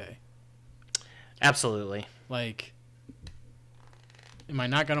be okay. Absolutely. Like, am I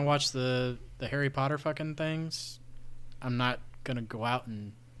not gonna watch the Harry Potter fucking things? I'm not gonna go out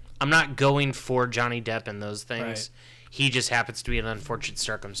and I'm not going for Johnny Depp and those things. Right. He just happens to be an unfortunate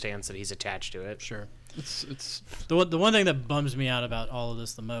circumstance that he's attached to it. Sure. It's The one thing that bums me out about all of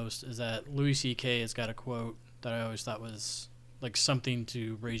this the most is that Louis C.K. has got a quote that I always thought was like something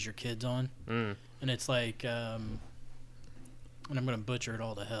to raise your kids on. Mm. And it's like, and I'm going to butcher it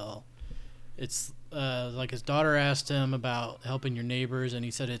all to hell. It's like his daughter asked him about helping your neighbors, and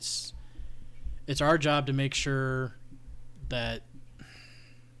he said it's our job to make sure that it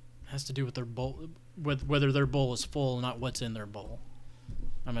has to do with their bowl, with whether their bowl is full, not what's in their bowl.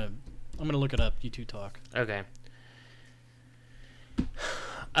 I'm gonna look it up. You two talk. Okay.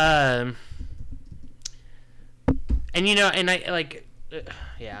 And and I like,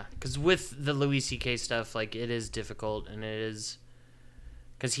 yeah, because with the Louis C.K. stuff, like it is difficult, and it is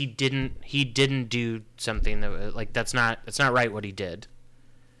because he didn't do something that like that's not right what he did,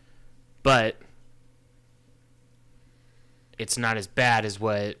 but it's not as bad as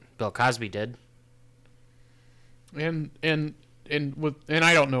what Bill Cosby did. and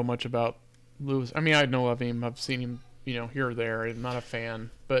I don't know much about Lewis. I mean, I know of him. I've seen him, here or there. I'm not a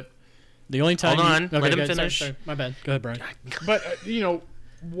fan, but The only time. Hold on, Okay, let him go ahead. finish. Sorry. My bad. Go ahead, Brian. but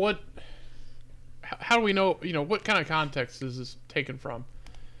what? How do we know? What kind of context is this taken from?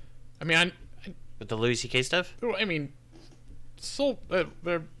 I mean, With the Louis C.K. stuff?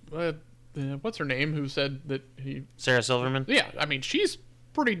 what's her name? Who said that he? Sarah Silverman? Yeah, I mean, she's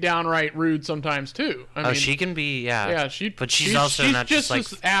pretty downright rude sometimes too. I mean, She can be, yeah. Yeah, but she's also not just like...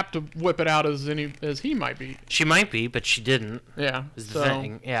 as apt to whip it out as he might be. She might be, but she didn't. Yeah, Is the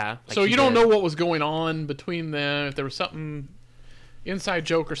thing. Yeah. Like so he you don't did. know what was going on between them. If there was something inside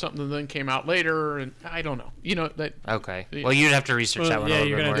joke or something that then came out later, and I don't know. That Okay. Well, you'd have to research that one yeah, a little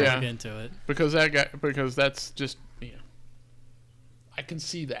you're bit gonna more. have to look into it. because that's just I can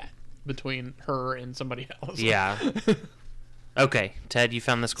see that between her and somebody else. Yeah. Okay, Ted, you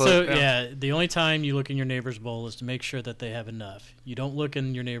found this quote? So yeah, the only time you look in your neighbor's bowl is to make sure that they have enough. You don't look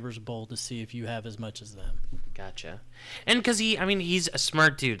in your neighbor's bowl to see if you have as much as them. Gotcha. And because he's a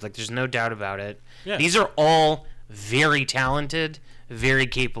smart dude. Like, there's no doubt about it. Yeah. These are all very talented, very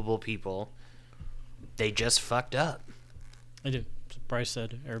capable people. They just fucked up. I do. Bryce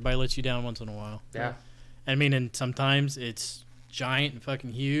said, everybody lets you down once in a while. Yeah. I mean, and sometimes it's giant and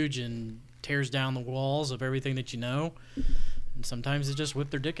fucking huge and tears down the walls of everything that you know. And sometimes they just whip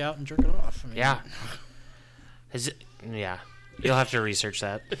their dick out and jerk it off. I mean, Yeah. Yeah. You'll have to research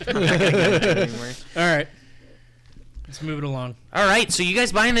that. I'm not gonna get into it anymore. All right. Let's move it along. All right, so you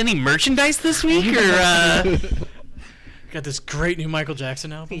guys buying any merchandise this week, or Got this great new Michael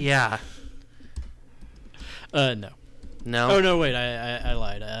Jackson album. yeah? No. No. Oh no, wait, I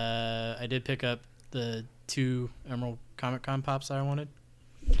lied. I did pick up the 2 Emerald Comic Con pops that I wanted.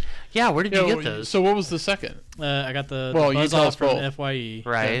 Yeah, where did you get those? So what was the second? I got the Well, you Buzz tell Off us from both. FYE,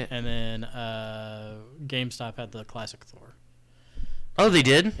 Right. And then GameStop had the classic Thor. Oh, they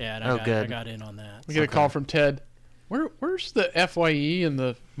did? Yeah, and Oh, I good. got in on that. We get a call from Ted. Where's the FYE in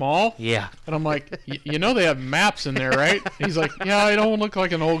the mall? Yeah. And I'm like, they have maps in there, right? He's like, yeah, I don't look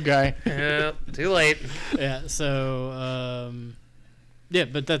like an old guy. Yeah, too late. Yeah, so yeah,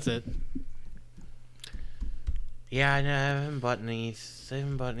 but that's it. Yeah, I haven't bought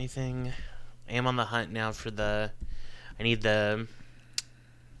anything. I am on the hunt now for I need the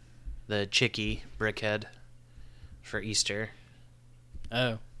Chicky Brickhead for Easter.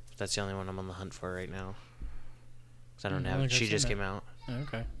 Oh, That's the only one I'm on the hunt for right now. 'Cause I don't I have it. think I've She seen just that. came out.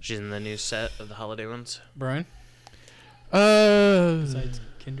 okay. She's in the new set of the holiday ones. Brian, Uh, besides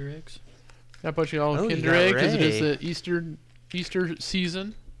Kinder Eggs. how about you all Oh, you Kinder got Egg? Because it is Ray. the Easter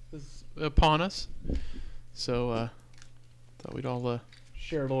season is upon us. So thought we'd all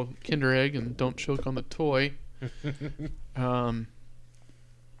share a little Kinder Egg and don't choke on the toy. I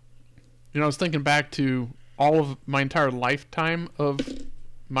was thinking back to all of my entire lifetime of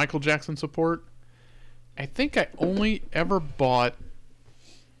Michael Jackson support. I think I only ever bought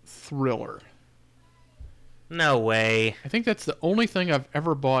Thriller. No way. I think that's the only thing I've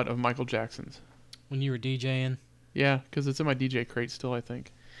ever bought of Michael Jackson's. When you were DJing. Yeah, because it's in my DJ crate still, I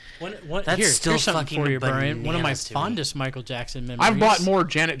think. That's still here's something fucking for you, Brian. One of my bananas to me. fondest Michael Jackson memories. I've bought more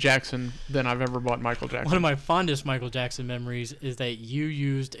Janet Jackson than I've ever bought Michael Jackson. One of my fondest Michael Jackson memories is that you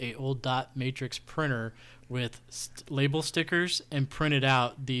used a old dot matrix printer with label stickers and printed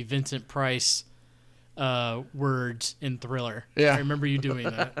out the Vincent Price words in Thriller. Yeah. I remember you doing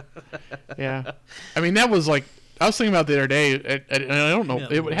that. Yeah. I mean, that was like, I was thinking about the other day, and I don't know, Yeah,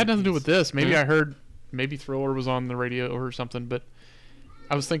 it had nothing to do with this. Maybe Mhm. I heard, maybe Thriller was on the radio or something, but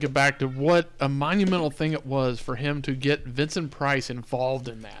I was thinking back to what a monumental thing it was for him to get Vincent Price involved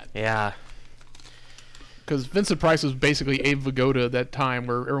in that. Yeah. because Vincent Price was basically Abe Vigoda at that time,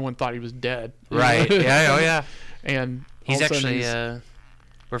 where everyone thought he was dead. Right. Yeah. Oh yeah. And He's all of a sudden actually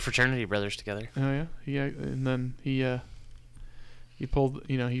we're fraternity brothers together. Oh yeah. And then he pulled.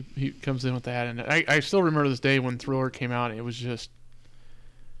 He comes in with that, and I still remember this day when Thriller came out. And it was just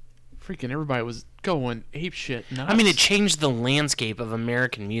freaking everybody was going ape shit nuts. I mean, it changed the landscape of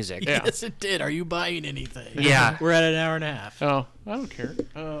American music. Yeah. Yes, it did. Are you buying anything? Yeah. We're at an hour and a half. Oh, I don't care.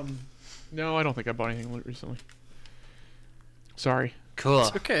 No, I don't think I bought anything recently. Sorry. Cool.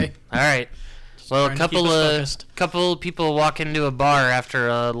 It's okay. All right. Well, a trying to keep us focused. couple people walk into a bar after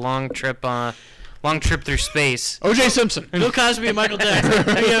a long trip through space. O.J. Simpson. Bill Cosby and Michael Jackson.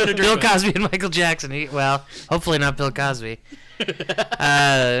 How you having a drink Bill with? Cosby and Michael Jackson. Well, hopefully not Bill Cosby.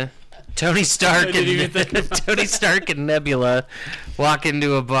 Tony Stark I didn't even think and Tony Stark and Nebula walk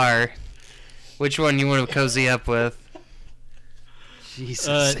into a bar. Which one you want to cozy up with?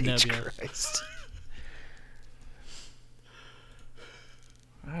 Jesus H. Nebula. Christ.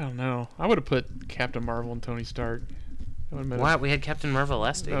 I don't know. I would have put Captain Marvel and Tony Stark. That would've been Wow, we had Captain Marvel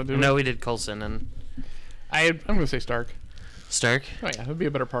last week. Oh, did we? No, we did Coulson and I'm gonna say Stark. Stark. Oh yeah, it'd be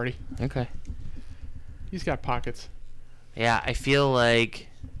a better party. Okay. He's got pockets. Yeah, I feel like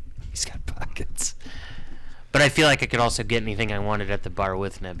he's got pockets. But I feel like I could also get anything I wanted at the bar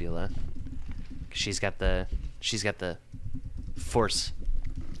with Nebula. 'Cause she's got the force.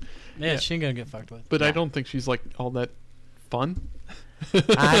 Yeah, she ain't gonna get fucked with. But I Yeah. don't think she's like all that fun.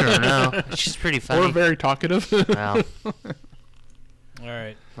 I don't know. She's pretty funny. Or very talkative. Well, All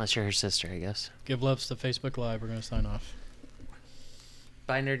right. unless you're her sister, I guess. Give loves to Facebook Live. We're gonna sign off.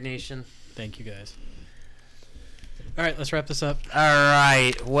 Bye, Nerd Nation. Thank you guys. All right, let's wrap this up. All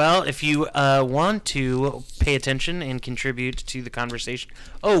right. Well, if you want to pay attention and contribute to the conversation.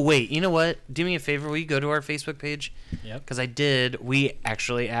 Oh, wait. You know what? Do me a favor. Will you go to our Facebook page? Yep. Because we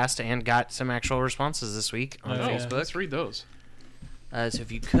actually asked and got some actual responses this week on Oh, yeah. Facebook. Let's read those. So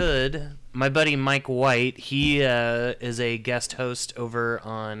if you could, my buddy Mike White, he is a guest host over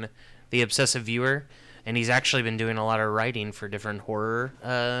on The Obsessive Viewer, and he's actually been doing a lot of writing for different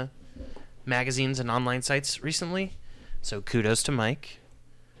horror magazines and online sites recently. So kudos to Mike.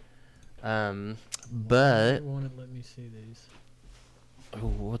 But It won't let me see these.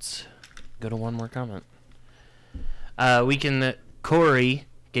 go to one more comment. Corey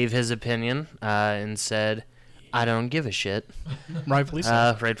gave his opinion and said, I don't give a shit. Rightfully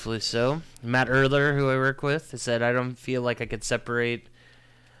so. Rightfully so. Matt Erler, who I work with, said, I feel like I could separate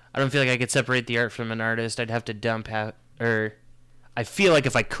the art from an artist. I'd have to dump I feel like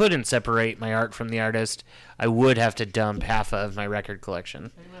if I couldn't separate my art from the artist, I would have to dump half of my record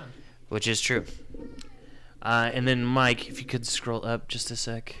collection. Amen. Which is true. And then Mike, if you could scroll up just a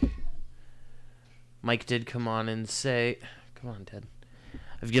sec. Mike did come on and say, come on, Ted.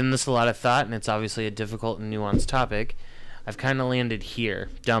 I've given this a lot of thought, and it's obviously a difficult and nuanced topic. I've kind of landed here.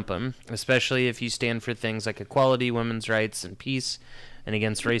 Dump them, especially if you stand for things like equality, women's rights, and peace, and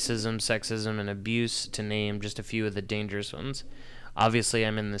against racism, sexism, and abuse, to name just a few of the dangerous ones. Obviously,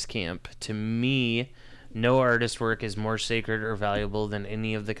 I'm in this camp. To me, no artist's work is more sacred or valuable than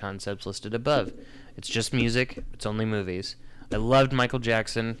any of the concepts listed above. It's just music. It's only movies. I loved Michael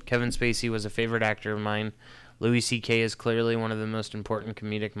Jackson. Kevin Spacey was a favorite actor of mine. Louis C.K. is clearly one of the most important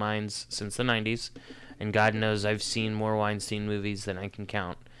comedic minds since the 90s. And God knows I've seen more Weinstein movies than I can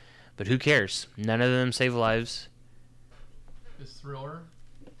count. But who cares? None of them save lives. Is Thriller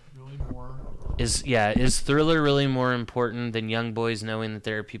really more? Is Thriller really more important than young boys knowing that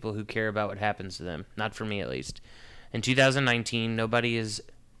there are people who care about what happens to them? Not for me, at least. In 2019, nobody is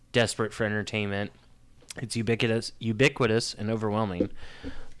desperate for entertainment. It's ubiquitous and overwhelming.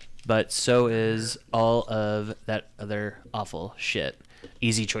 But so is all of that other awful shit.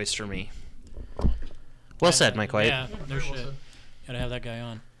 Easy choice for me. Well said, Mike White. Yeah, no shit. Gotta have that guy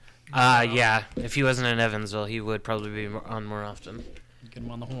on. Yeah. If he wasn't in Evansville, he would probably be on more often. Get him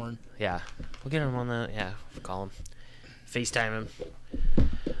on the horn. Yeah. We'll get him on the... Yeah, we'll call him. FaceTime him.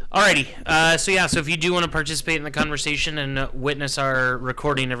 Alrighty. So if you do want to participate in the conversation and witness our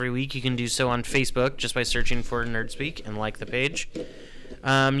recording every week, you can do so on Facebook just by searching for Nerdspeak and like the page.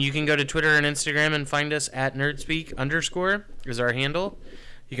 You can go to Twitter and Instagram and find us at Nerdspeak_ is our handle.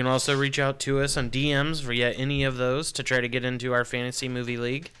 You can also reach out to us on DMs via any of those to try to get into our fantasy movie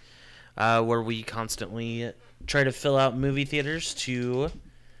league, where we constantly try to fill out movie theaters to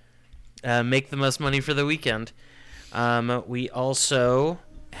make the most money for the weekend. We also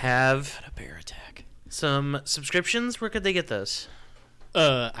have A bear attack. some subscriptions. Where could they get those?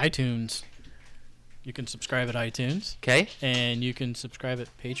 iTunes. You can subscribe at iTunes. Okay. And you can subscribe at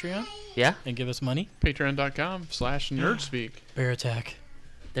Patreon Yeah. and give us money. Patreon.com/Nerdspeak. Bear attack.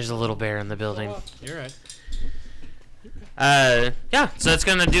 There's a little bear in the building. You're right. Yeah, so that's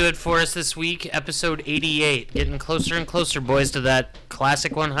going to do it for us this week. Episode 88. Getting closer and closer, boys, to that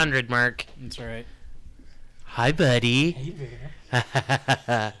classic 100 mark. That's right. Hi, buddy. Hey, bear.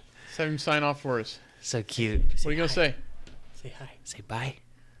 Let's have him sign off for us. So cute. What are you going to say? Say hi. Say bye.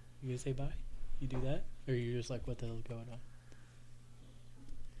 You gonna say bye? You do that? Or you just like, what the hell's going on?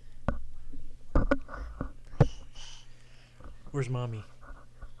 Where's mommy?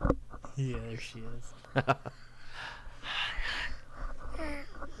 Yeah, there she is.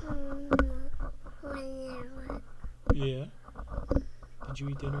 Yeah. Did you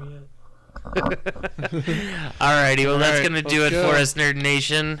eat dinner yet? Alrighty, well, that's Alright, going to do it let's for go. us, Nerd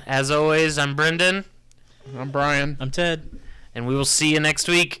Nation. As always, I'm Brendan, I'm Brian. I'm Ted. and we will see you next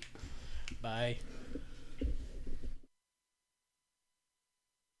week.